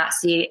Marmont and not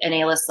see an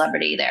A-list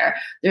celebrity there.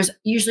 There's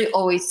usually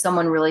always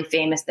someone really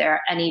famous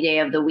there any day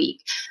of the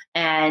week.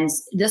 And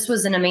this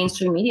was in a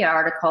mainstream media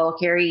article.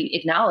 Gary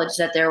acknowledged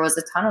that there was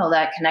a tunnel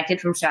that connected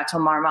from Chateau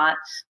Marmont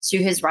to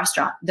his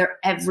restaurant. They're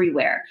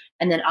everywhere.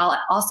 And then I'll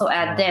also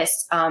add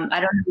this. I don't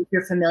know if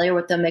you're familiar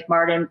with the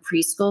McMartin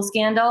preschool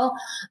scandal,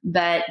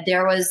 but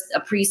there was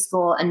a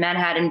preschool in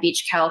Manhattan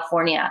Beach,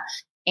 California,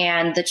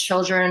 and the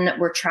children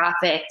were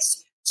trafficked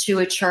to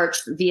a church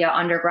via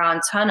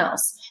underground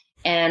tunnels.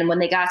 And when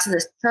they got to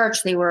this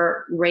church, they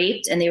were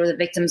raped, and they were the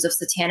victims of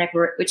satanic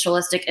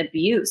ritualistic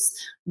abuse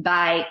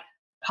by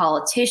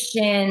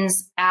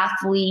politicians,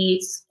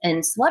 athletes,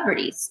 and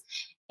celebrities.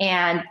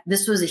 And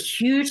this was a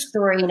huge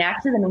story. And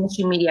actually, the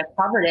mainstream media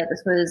covered it.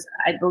 This was,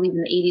 I believe,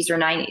 in the 80s or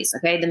 90s.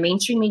 Okay. The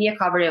mainstream media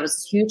covered it. It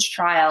was a huge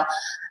trial.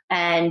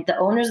 And the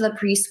owners of the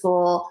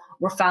preschool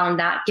were found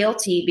not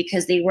guilty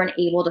because they weren't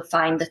able to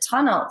find the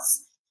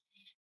tunnels.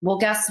 Well,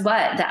 guess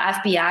what? The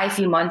FBI a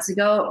few months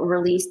ago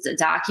released a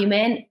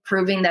document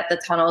proving that the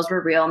tunnels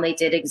were real and they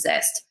did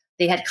exist.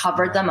 They had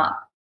covered them up.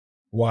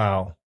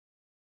 Wow.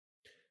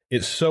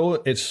 It's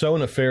so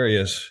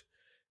nefarious.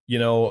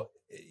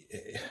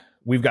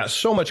 We've got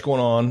so much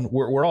going on.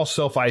 We're all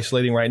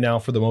self-isolating right now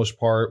for the most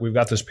part. We've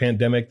got this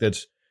pandemic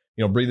that's,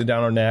 breathing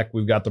down our neck.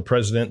 We've got the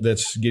president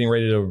that's getting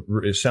ready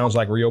to, it sounds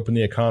like, reopen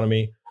the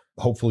economy,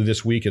 hopefully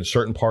this week in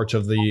certain parts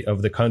of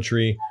the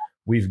country.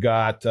 We've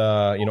got,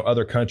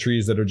 other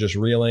countries that are just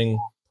reeling.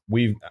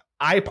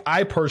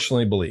 I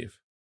personally believe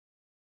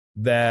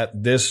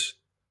that this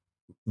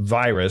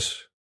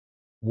virus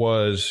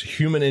was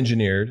human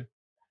engineered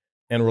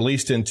and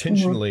released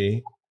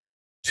intentionally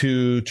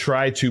to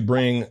try to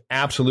bring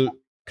absolute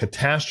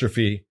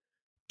catastrophe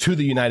to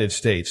the United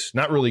States,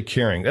 not really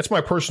caring. That's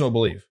my personal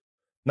belief.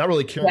 Not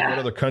really caring what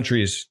other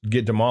countries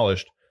get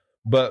demolished.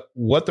 But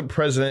what the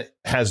president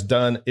has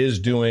done, is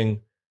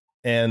doing,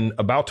 and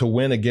about to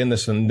win again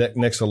this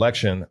next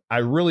election, I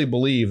really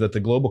believe that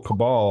the global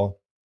cabal,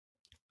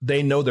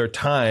 they know their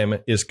time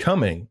is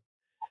coming.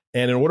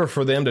 And in order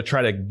for them to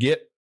try to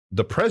get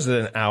the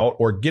president out,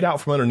 or get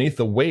out from underneath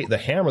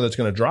the hammer that's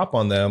going to drop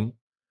on them,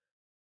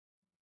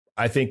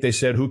 I think they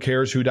said, who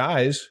cares who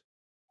dies?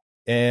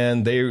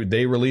 And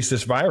they released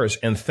this virus.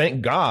 And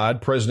thank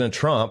God President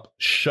Trump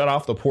shut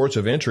off the ports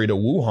of entry to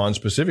Wuhan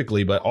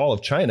specifically, but all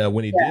of China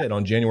when he did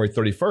on January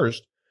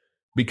 31st.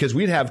 Because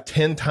we'd have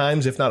 10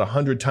 times, if not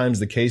 100 times,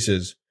 the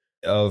cases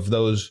of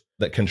those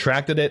that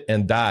contracted it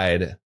and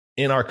died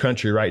in our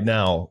country right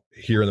now,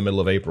 here in the middle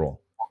of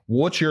April.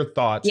 What's your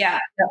thoughts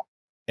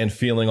and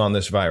feeling on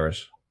this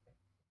virus?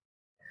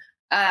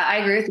 I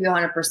agree with you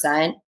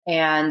 100%.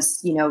 And,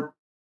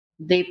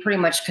 they pretty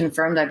much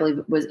confirmed, I believe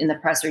it was in the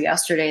presser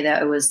yesterday,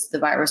 that the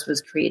virus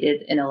was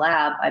created in a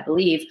lab, I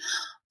believe.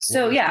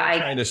 So, I'm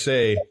trying to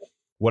say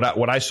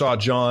what I saw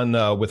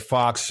John with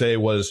Fox say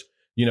was,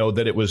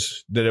 that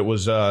it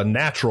was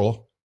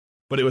natural,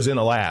 but it was in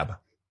a lab.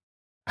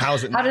 How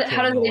is it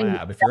natural in a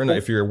lab?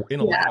 If you're in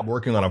a lab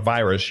working on a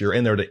virus, you're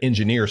in there to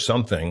engineer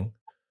something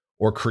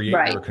or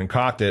create or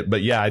concoct it.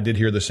 But I did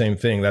hear the same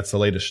thing. That's the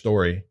latest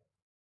story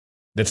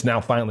that's now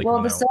finally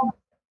coming out.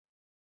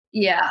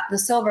 The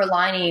silver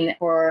lining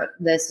for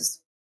this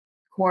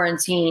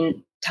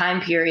quarantine time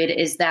period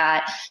is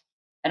that,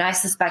 and I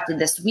suspected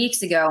this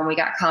weeks ago, and we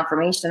got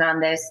confirmation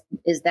on this,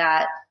 is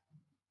that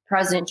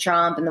President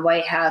Trump and the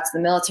White House, the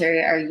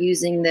military, are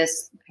using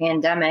this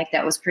pandemic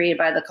that was created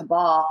by the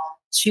cabal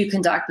to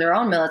conduct their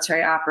own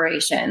military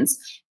operations.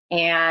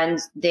 And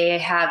they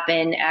have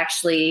been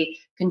actually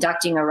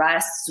conducting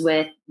arrests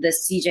with the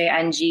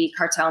CJNG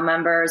cartel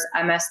members,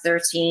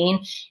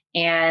 MS-13,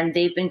 and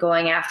they've been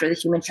going after the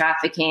human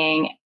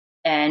trafficking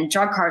and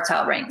drug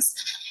cartel rings.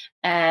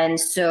 And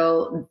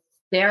so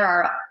there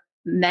are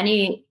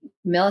many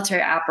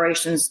military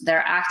operations that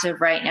are active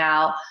right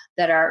now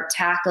that are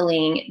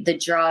tackling the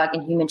drug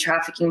and human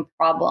trafficking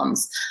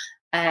problems.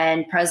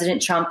 And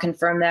President Trump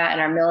confirmed that,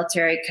 and our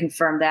military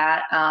confirmed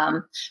that.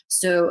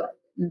 So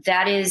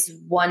that is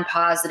one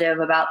positive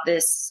about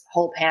this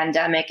whole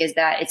pandemic, is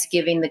that it's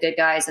giving the good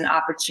guys an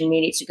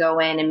opportunity to go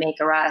in and make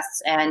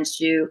arrests and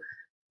to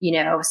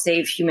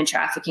save human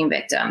trafficking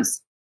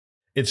victims.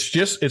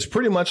 It's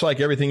pretty much like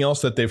everything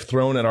else that they've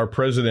thrown at our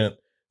president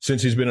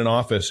since he's been in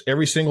office.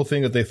 Every single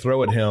thing that they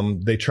throw at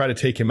him, they try to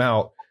take him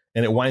out,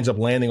 and it winds up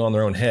landing on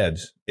their own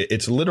heads.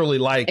 It's literally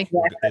like,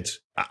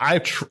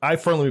 exactly. I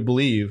firmly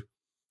believe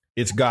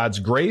it's God's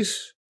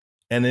grace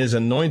and his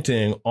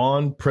anointing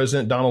on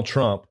President Donald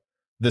Trump,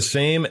 the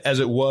same as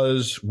it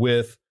was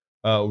with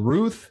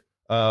Ruth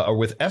or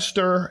with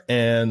Esther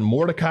and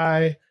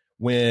Mordecai,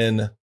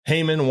 when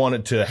Haman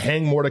wanted to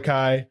hang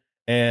Mordecai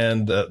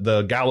and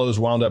the gallows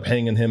wound up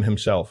hanging him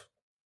himself.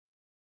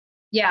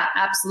 Yeah,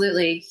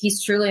 absolutely.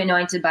 He's truly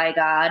anointed by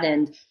God.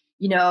 And,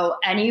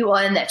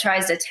 anyone that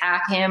tries to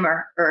attack him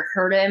or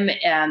hurt him,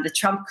 the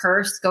Trump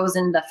curse goes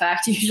into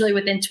effect usually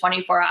within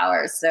 24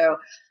 hours. So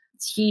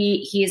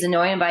he is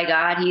anointed by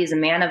God. He is a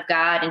man of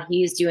God, and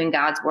he is doing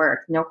God's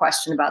work. No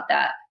question about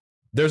that.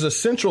 There's a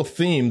central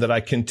theme that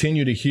I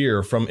continue to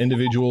hear from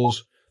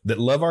individuals that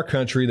love our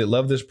country, that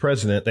love this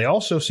president. They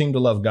also seem to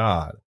love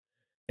God.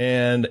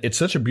 And it's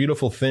such a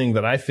beautiful thing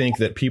that I think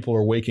that people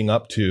are waking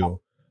up to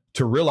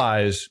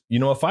realize,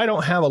 if I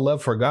don't have a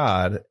love for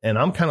God and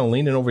I'm kind of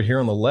leaning over here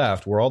on the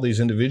left where all these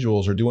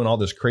individuals are doing all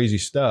this crazy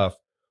stuff,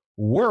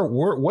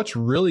 what's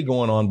really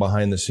going on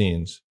behind the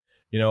scenes?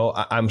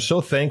 I'm so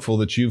thankful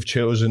that you've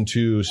chosen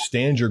to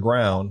stand your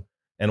ground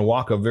and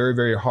walk a very,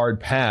 very hard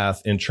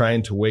path in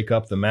trying to wake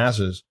up the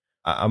masses.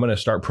 I'm going to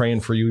start praying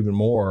for you even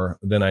more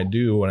than I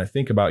do. When I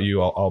think about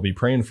you, I'll be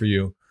praying for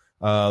you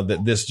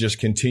that this just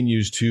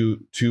continues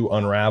to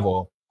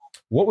unravel.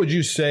 What would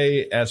you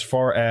say as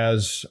far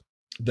as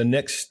the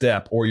next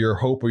step or your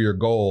hope or your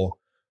goal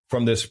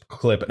from this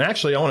clip? And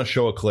actually, I want to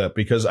show a clip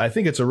because I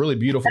think it's a really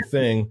beautiful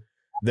thing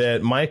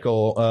that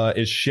Michael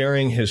is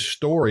sharing his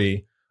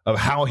story of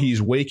how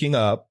he's waking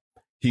up.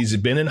 He's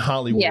been in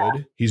Hollywood. Yeah.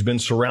 He's been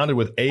surrounded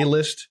with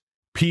A-list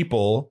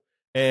people.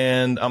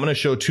 And I'm going to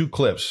show two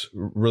clips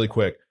really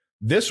quick.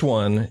 This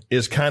one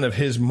is kind of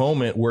his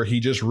moment where he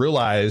just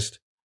realized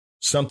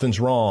something's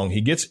wrong.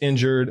 He gets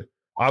injured.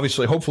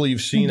 Obviously, hopefully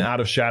you've seen Out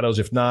of Shadows.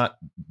 If not,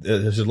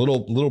 there's a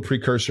little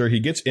precursor. He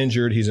gets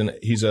injured. He's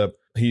a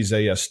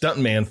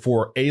stuntman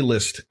for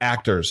A-list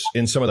actors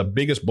in some of the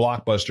biggest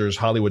blockbusters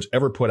Hollywood's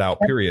ever put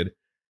out, period.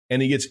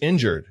 And he gets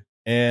injured.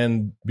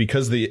 And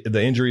because the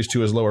injuries to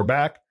his lower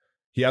back,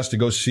 he has to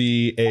go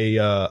see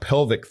a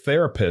pelvic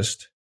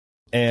therapist.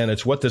 And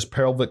it's what this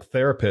pelvic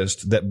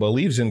therapist that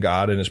believes in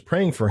God and is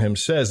praying for him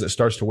says that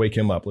starts to wake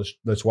him up.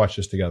 Let's watch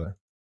this together.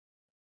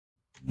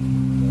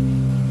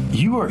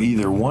 You are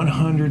either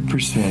 100%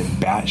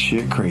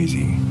 batshit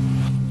crazy,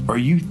 or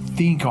you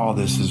think all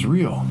this is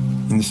real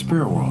in the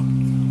spirit world.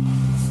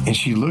 And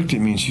she looked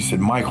at me and she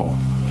said, Michael,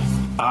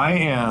 I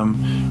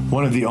am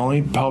one of the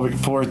only pelvic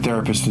floor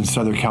therapists in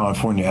Southern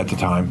California at the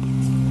time.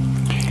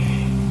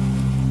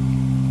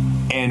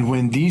 And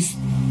when these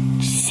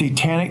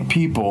satanic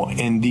people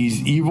and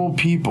these evil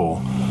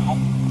people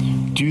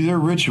do their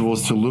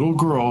rituals to little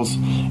girls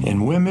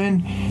and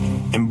women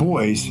and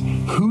boys,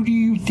 who do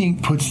you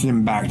think puts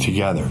them back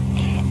together?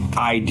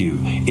 I do.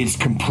 It's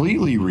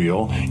completely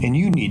real, and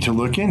you need to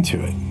look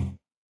into it.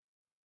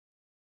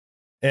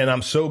 And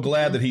I'm so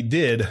glad that he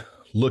did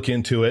look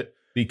into it,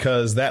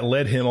 because that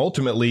led him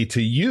ultimately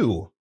to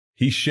you.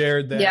 He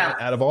shared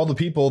that out of all the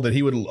people that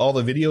all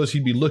the videos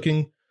he'd be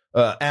looking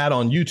at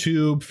on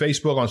YouTube,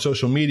 Facebook, on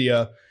social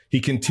media, he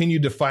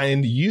continued to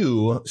find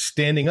you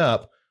standing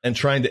up and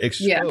trying to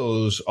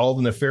expose all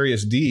the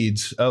nefarious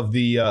deeds of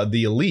the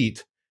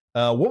elite.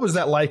 What was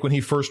that like when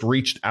he first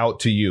reached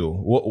out to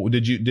you?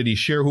 Did he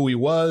share who he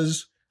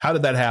was? How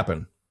did that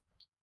happen?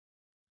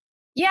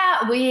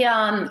 Yeah, we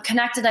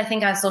connected, I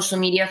think, on social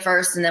media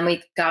first, and then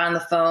we got on the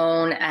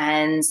phone,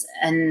 and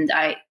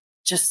I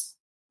just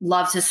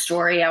loved his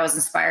story. I was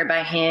inspired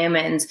by him,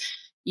 and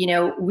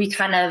we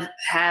kind of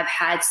have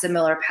had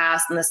similar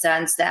paths in the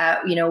sense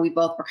that, we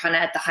both were kind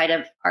of at the height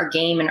of our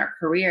game in our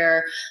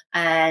career.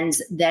 And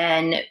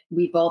then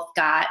he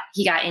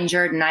got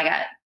injured and I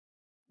got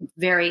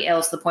very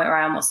ill to the point where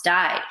I almost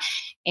died.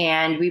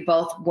 And we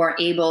both weren't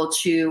able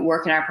to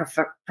work in our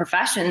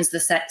professions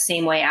the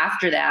same way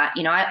after that.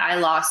 I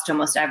lost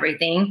almost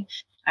everything.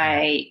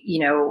 I,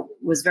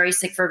 was very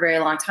sick for a very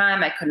long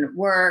time. I couldn't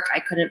work. I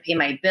couldn't pay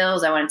my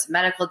bills. I went into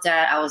medical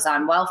debt. I was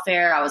on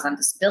welfare. I was on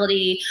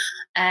disability.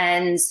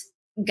 And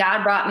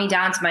God brought me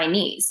down to my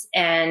knees,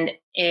 and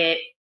it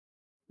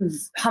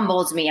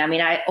humbled me. I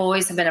mean, I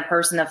always have been a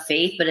person of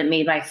faith, but it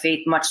made my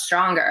faith much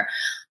stronger.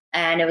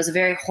 And it was a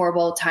very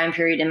horrible time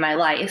period in my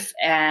life.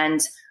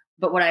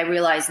 But what I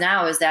realize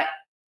now is that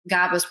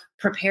God was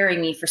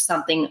preparing me for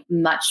something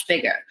much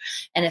bigger.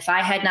 And if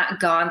I had not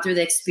gone through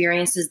the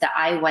experiences that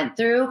I went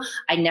through,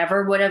 I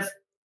never would have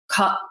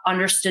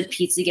understood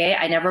Pizzagate.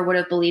 I never would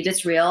have believed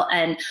it's real.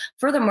 And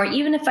furthermore,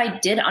 even if I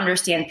did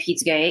understand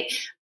Pizzagate,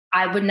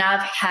 I would not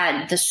have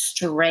had the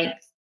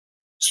strength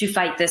to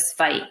fight this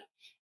fight.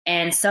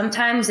 And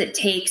sometimes it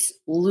takes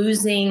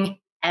losing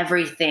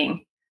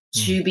everything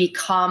to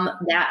become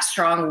that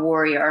strong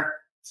warrior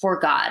for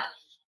God.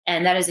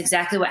 And that is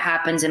exactly what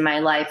happens in my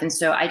life. And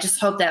so I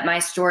just hope that my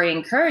story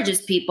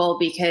encourages people,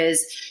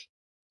 because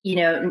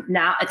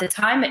now at the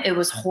time it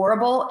was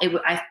horrible.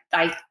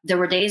 There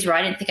were days where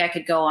I didn't think I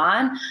could go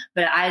on,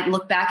 but I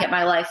look back at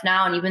my life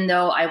now. And even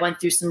though I went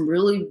through some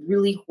really,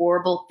 really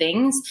horrible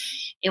things,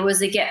 it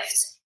was a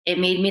gift. It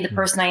made me the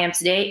person I am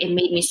today. It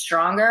made me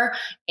stronger.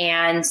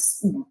 And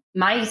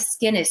my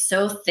skin is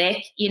so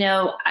thick,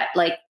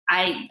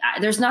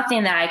 there's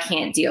nothing that I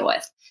can't deal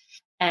with.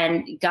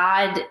 And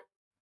God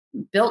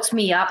built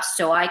me up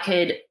so I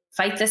could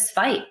fight this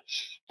fight.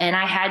 And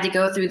I had to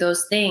go through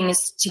those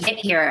things to get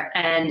here.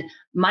 And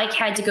Mike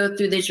had to go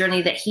through the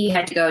journey that he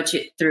had to go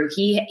through.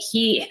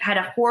 He had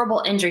a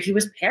horrible injury. He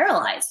was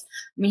paralyzed.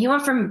 I mean, he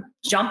went from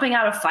jumping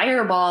out of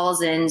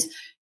fireballs and,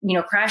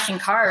 crashing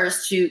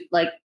cars to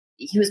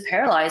he was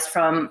paralyzed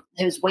from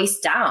his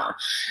waist down.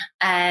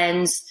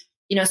 And,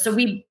 so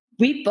we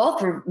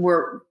both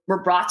were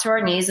brought to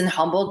our knees and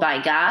humbled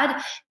by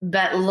God.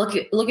 But look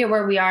at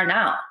where we are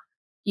now.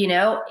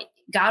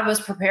 God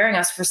was preparing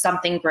us for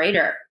something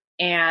greater.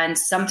 And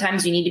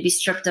sometimes you need to be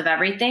stripped of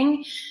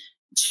everything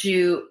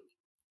to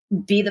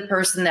be the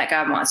person that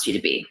God wants you to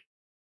be.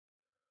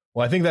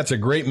 Well, I think that's a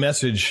great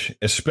message,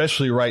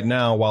 especially right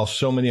now, while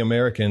so many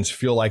Americans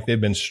feel like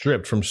they've been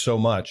stripped from so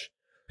much.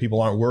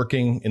 People aren't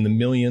working in the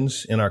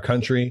millions in our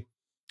country.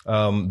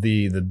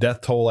 The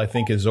death toll, I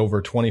think, is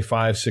over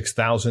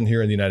 6,000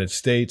 here in the United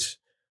States,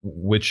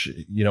 which,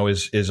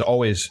 is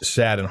always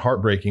sad and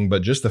heartbreaking.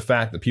 But just the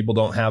fact that people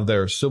don't have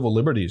their civil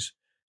liberties,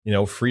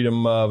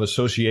 freedom of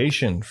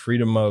association,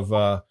 freedom of,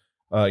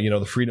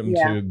 the freedom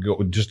to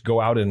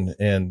go out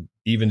and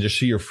even just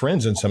see your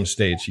friends in some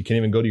states. You can't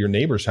even go to your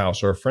neighbor's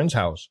house or a friend's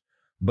house,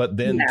 but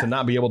then to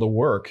not be able to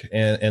work.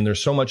 And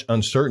there's so much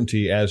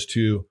uncertainty as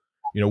to,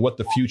 what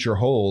the future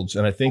holds.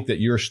 And I think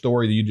that your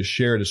story that you just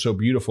shared is so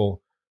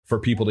beautiful for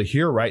people to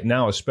hear right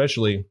now,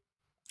 especially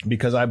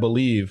because I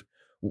believe,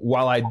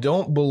 while I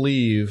don't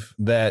believe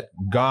that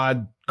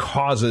God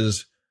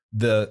causes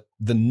the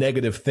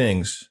negative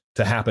things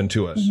to happen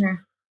to us,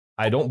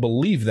 I don't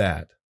believe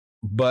that.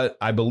 But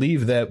I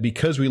believe that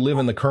because we live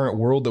in the current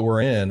world that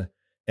we're in,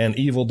 and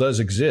evil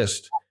does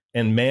exist,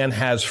 and man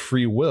has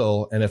free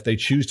will, and if they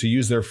choose to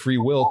use their free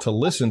will to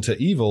listen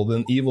to evil,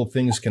 then evil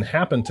things can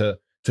happen to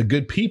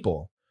good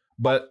people.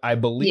 But I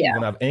believe,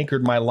 and I've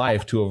anchored my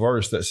life to a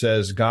verse that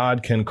says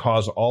God can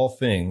cause all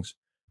things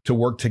to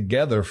work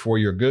together for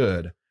your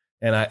good.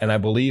 And I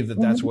believe that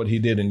that's what he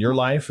did in your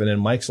life and in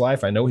Mike's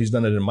life. I know he's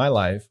done it in my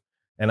life.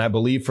 And I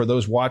believe for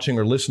those watching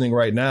or listening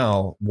right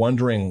now,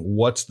 wondering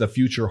what's the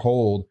future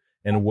hold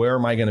and where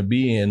am I going to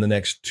be in the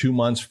next 2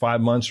 months,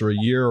 5 months, or a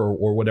year,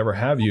 or whatever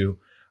have you,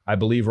 I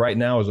believe right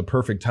now is a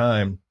perfect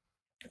time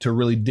to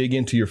really dig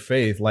into your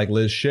faith, like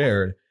Liz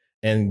shared,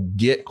 and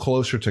get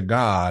closer to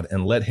God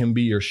and let him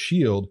be your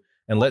shield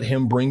and let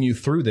him bring you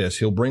through this.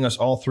 He'll bring us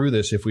all through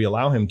this if we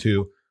allow him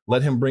to.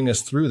 Let him bring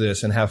us through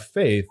this and have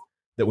faith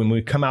that when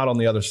we come out on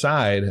the other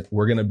side,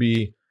 we're going to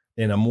be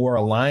in a more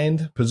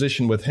aligned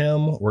position with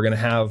him. We're going to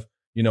have,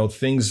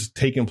 things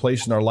taking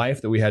place in our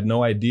life that we had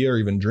no idea or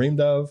even dreamed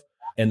of,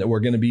 and that we're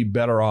going to be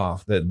better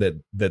off,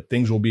 that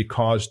things will be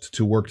caused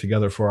to work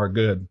together for our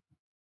good.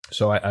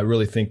 So I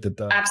really think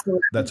that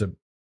absolutely, that's a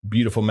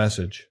beautiful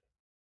message.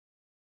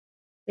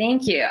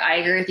 Thank you. I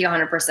agree with you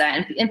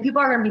 100%. And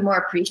people are going to be more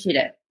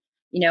appreciative.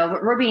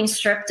 We're being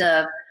stripped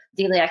of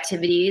daily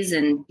activities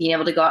and being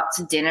able to go out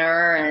to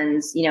dinner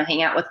and,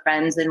 hang out with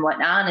friends and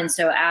whatnot. And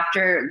so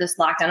after this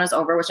lockdown is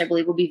over, which I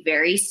believe will be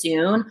very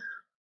soon,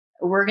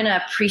 we're going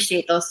to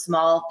appreciate those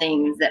small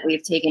things that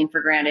we've taken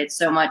for granted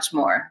so much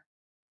more.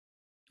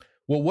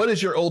 Well, what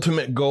is your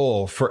ultimate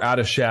goal for Out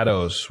of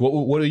Shadows?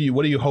 What do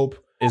you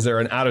hope? Is there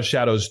an Out of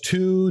Shadows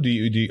 2?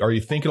 Are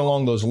you thinking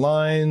along those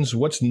lines?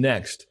 What's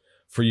next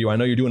for you? I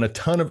know you're doing a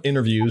ton of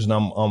interviews, and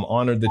I'm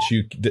honored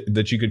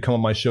that you could come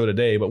on my show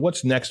today. But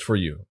what's next for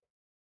you?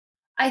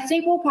 I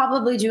think we'll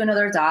probably do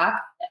another doc.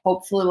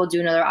 Hopefully, we'll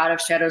do another Out of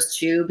Shadows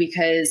 2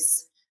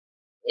 because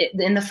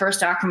in the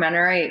first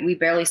documentary, we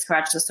barely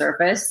scratched the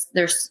surface.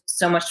 There's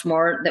so much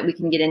more that we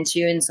can get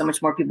into, and so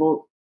much more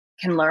people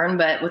can learn.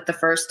 But with the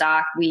first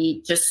doc,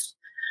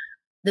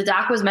 the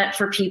doc was meant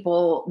for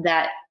people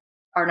that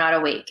are not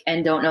awake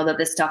and don't know that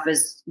this stuff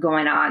is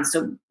going on.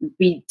 So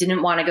we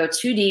didn't want to go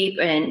too deep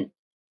and,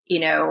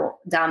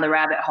 down the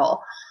rabbit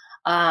hole.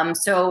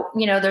 So,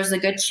 there's a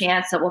good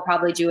chance that we'll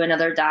probably do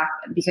another doc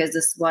because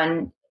this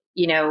one,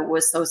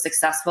 was so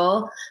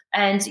successful.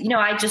 And,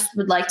 I just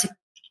would like to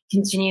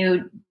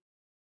continue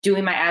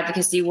doing my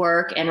advocacy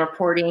work and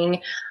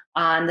reporting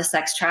on the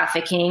sex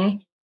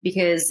trafficking,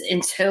 because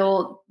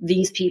until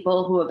these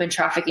people who have been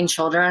trafficking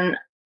children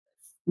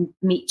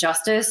meet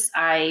justice,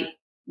 I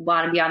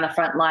want to be on the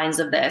front lines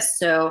of this.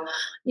 So,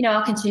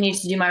 I'll continue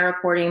to do my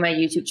reporting, my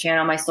YouTube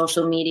channel, my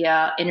social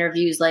media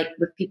interviews,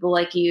 with people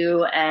like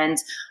you, and,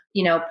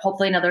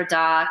 hopefully another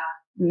doc,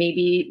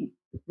 maybe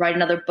write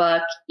another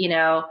book,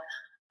 yeah.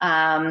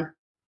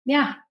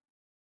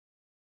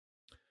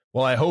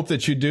 Well, I hope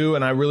that you do.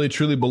 And I really,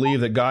 truly believe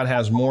that God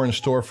has more in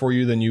store for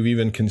you than you've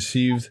even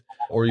conceived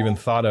or even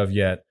thought of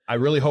yet. I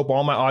really hope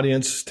all my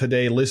audience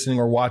today listening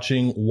or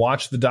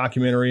watch the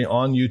documentary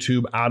on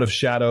YouTube, Out of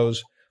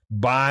Shadows.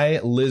 buy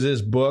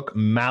Liz's book,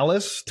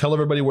 Malice. Tell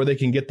everybody where they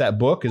can get that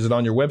book. Is it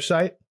on your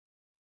website?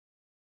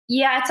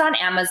 Yeah, it's on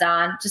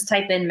Amazon. Just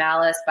type in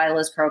Malice by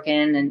Liz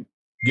Crokin and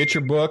get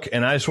your book.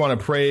 And I just want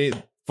to pray,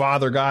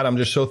 Father God, I'm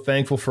just so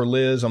thankful for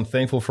Liz. I'm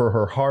thankful for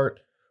her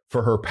heart,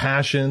 for her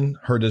passion,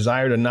 her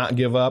desire to not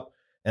give up,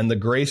 and the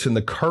grace and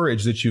the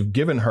courage that you've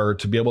given her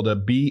to be able to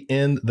be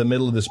in the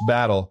middle of this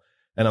battle.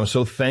 And I'm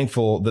so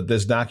thankful that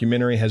this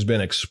documentary has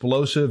been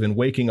explosive in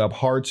waking up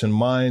hearts and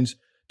minds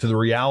to the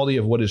reality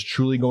of what is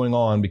truly going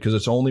on, because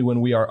it's only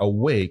when we are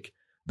awake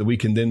that we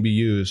can then be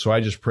used. So I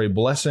just pray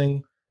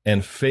blessing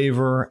and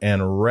favor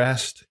and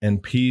rest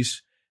and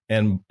peace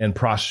and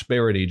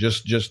prosperity,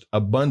 just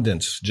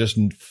abundance, just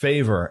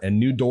favor and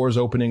new doors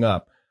opening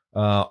up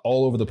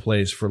all over the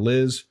place for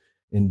Liz,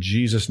 in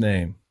Jesus'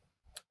 name.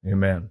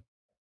 Amen.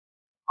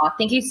 Oh,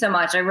 thank you so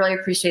much. I really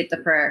appreciate the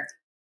prayer.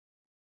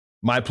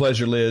 My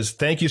pleasure, Liz.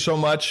 Thank you so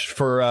much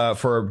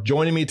for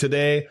joining me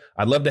today.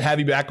 I'd love to have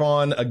you back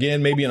on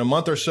again, maybe in a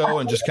month or so,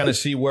 and just kind of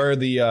see where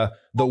the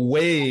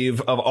wave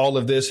of all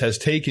of this has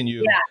taken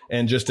you. Yeah.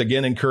 And just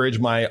again, encourage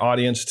my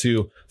audience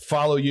to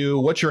follow you.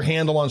 What's your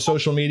handle on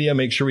social media?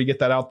 Make sure we get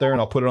that out there, and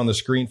I'll put it on the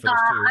screen for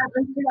this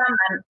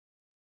too.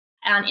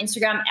 On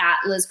Instagram at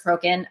Liz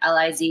Crokin,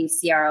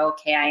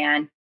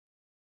 LizCrokin.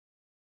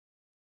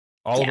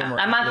 All of them are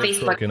I'm on Liz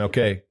Facebook. Crokin.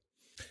 Okay.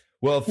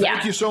 Well,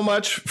 thank you so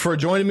much for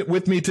joining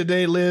with me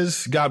today,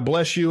 Liz. God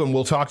bless you, and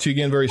we'll talk to you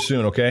again very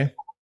soon, okay?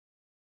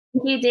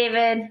 Thank you,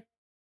 David.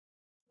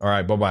 All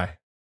right, bye-bye.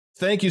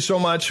 Thank you so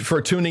much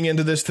for tuning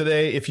into this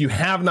today. If you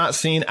have not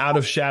seen Out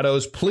of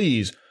Shadows,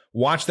 please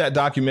watch that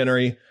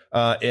documentary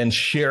and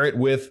share it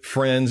with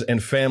friends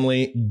and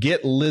family.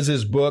 Get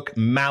Liz's book,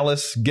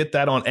 Malice. Get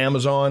that on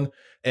Amazon,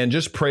 and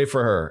just pray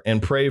for her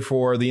and pray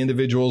for the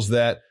individuals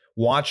that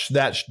watch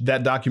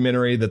that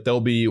documentary, that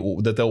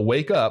they'll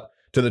wake up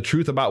to the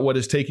truth about what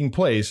is taking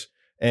place,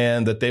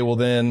 and that they will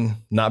then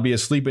not be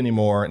asleep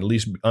anymore, and at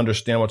least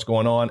understand what's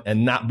going on,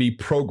 and not be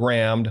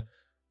programmed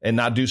and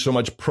not do so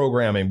much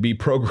programming, be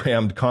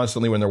programmed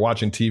constantly when they're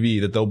watching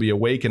TV, that they'll be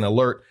awake and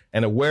alert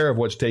and aware of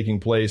what's taking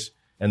place,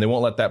 and they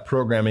won't let that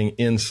programming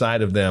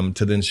inside of them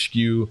to then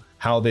skew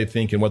how they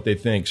think and what they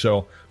think.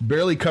 So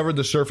barely covered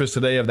the surface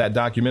today of that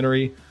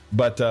documentary,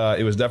 but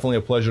it was definitely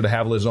a pleasure to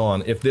have Liz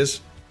on. If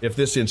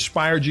this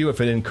inspired you,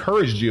 if it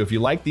encouraged you, if you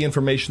like the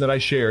information that I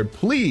shared,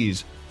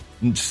 please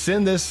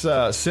send this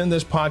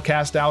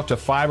podcast out to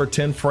 5 or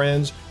 10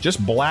 friends.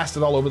 Just blast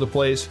it all over the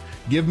place.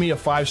 Give me a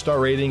 5-star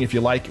rating if you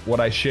like what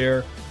I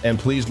share, and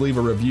please leave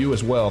a review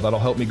as well. That'll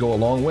help me go a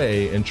long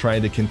way in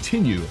trying to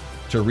continue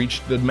to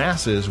reach the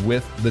masses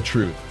with the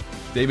truth.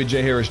 David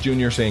J. Harris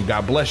Jr. saying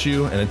God bless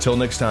you, and until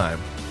next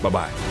time,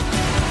 bye-bye.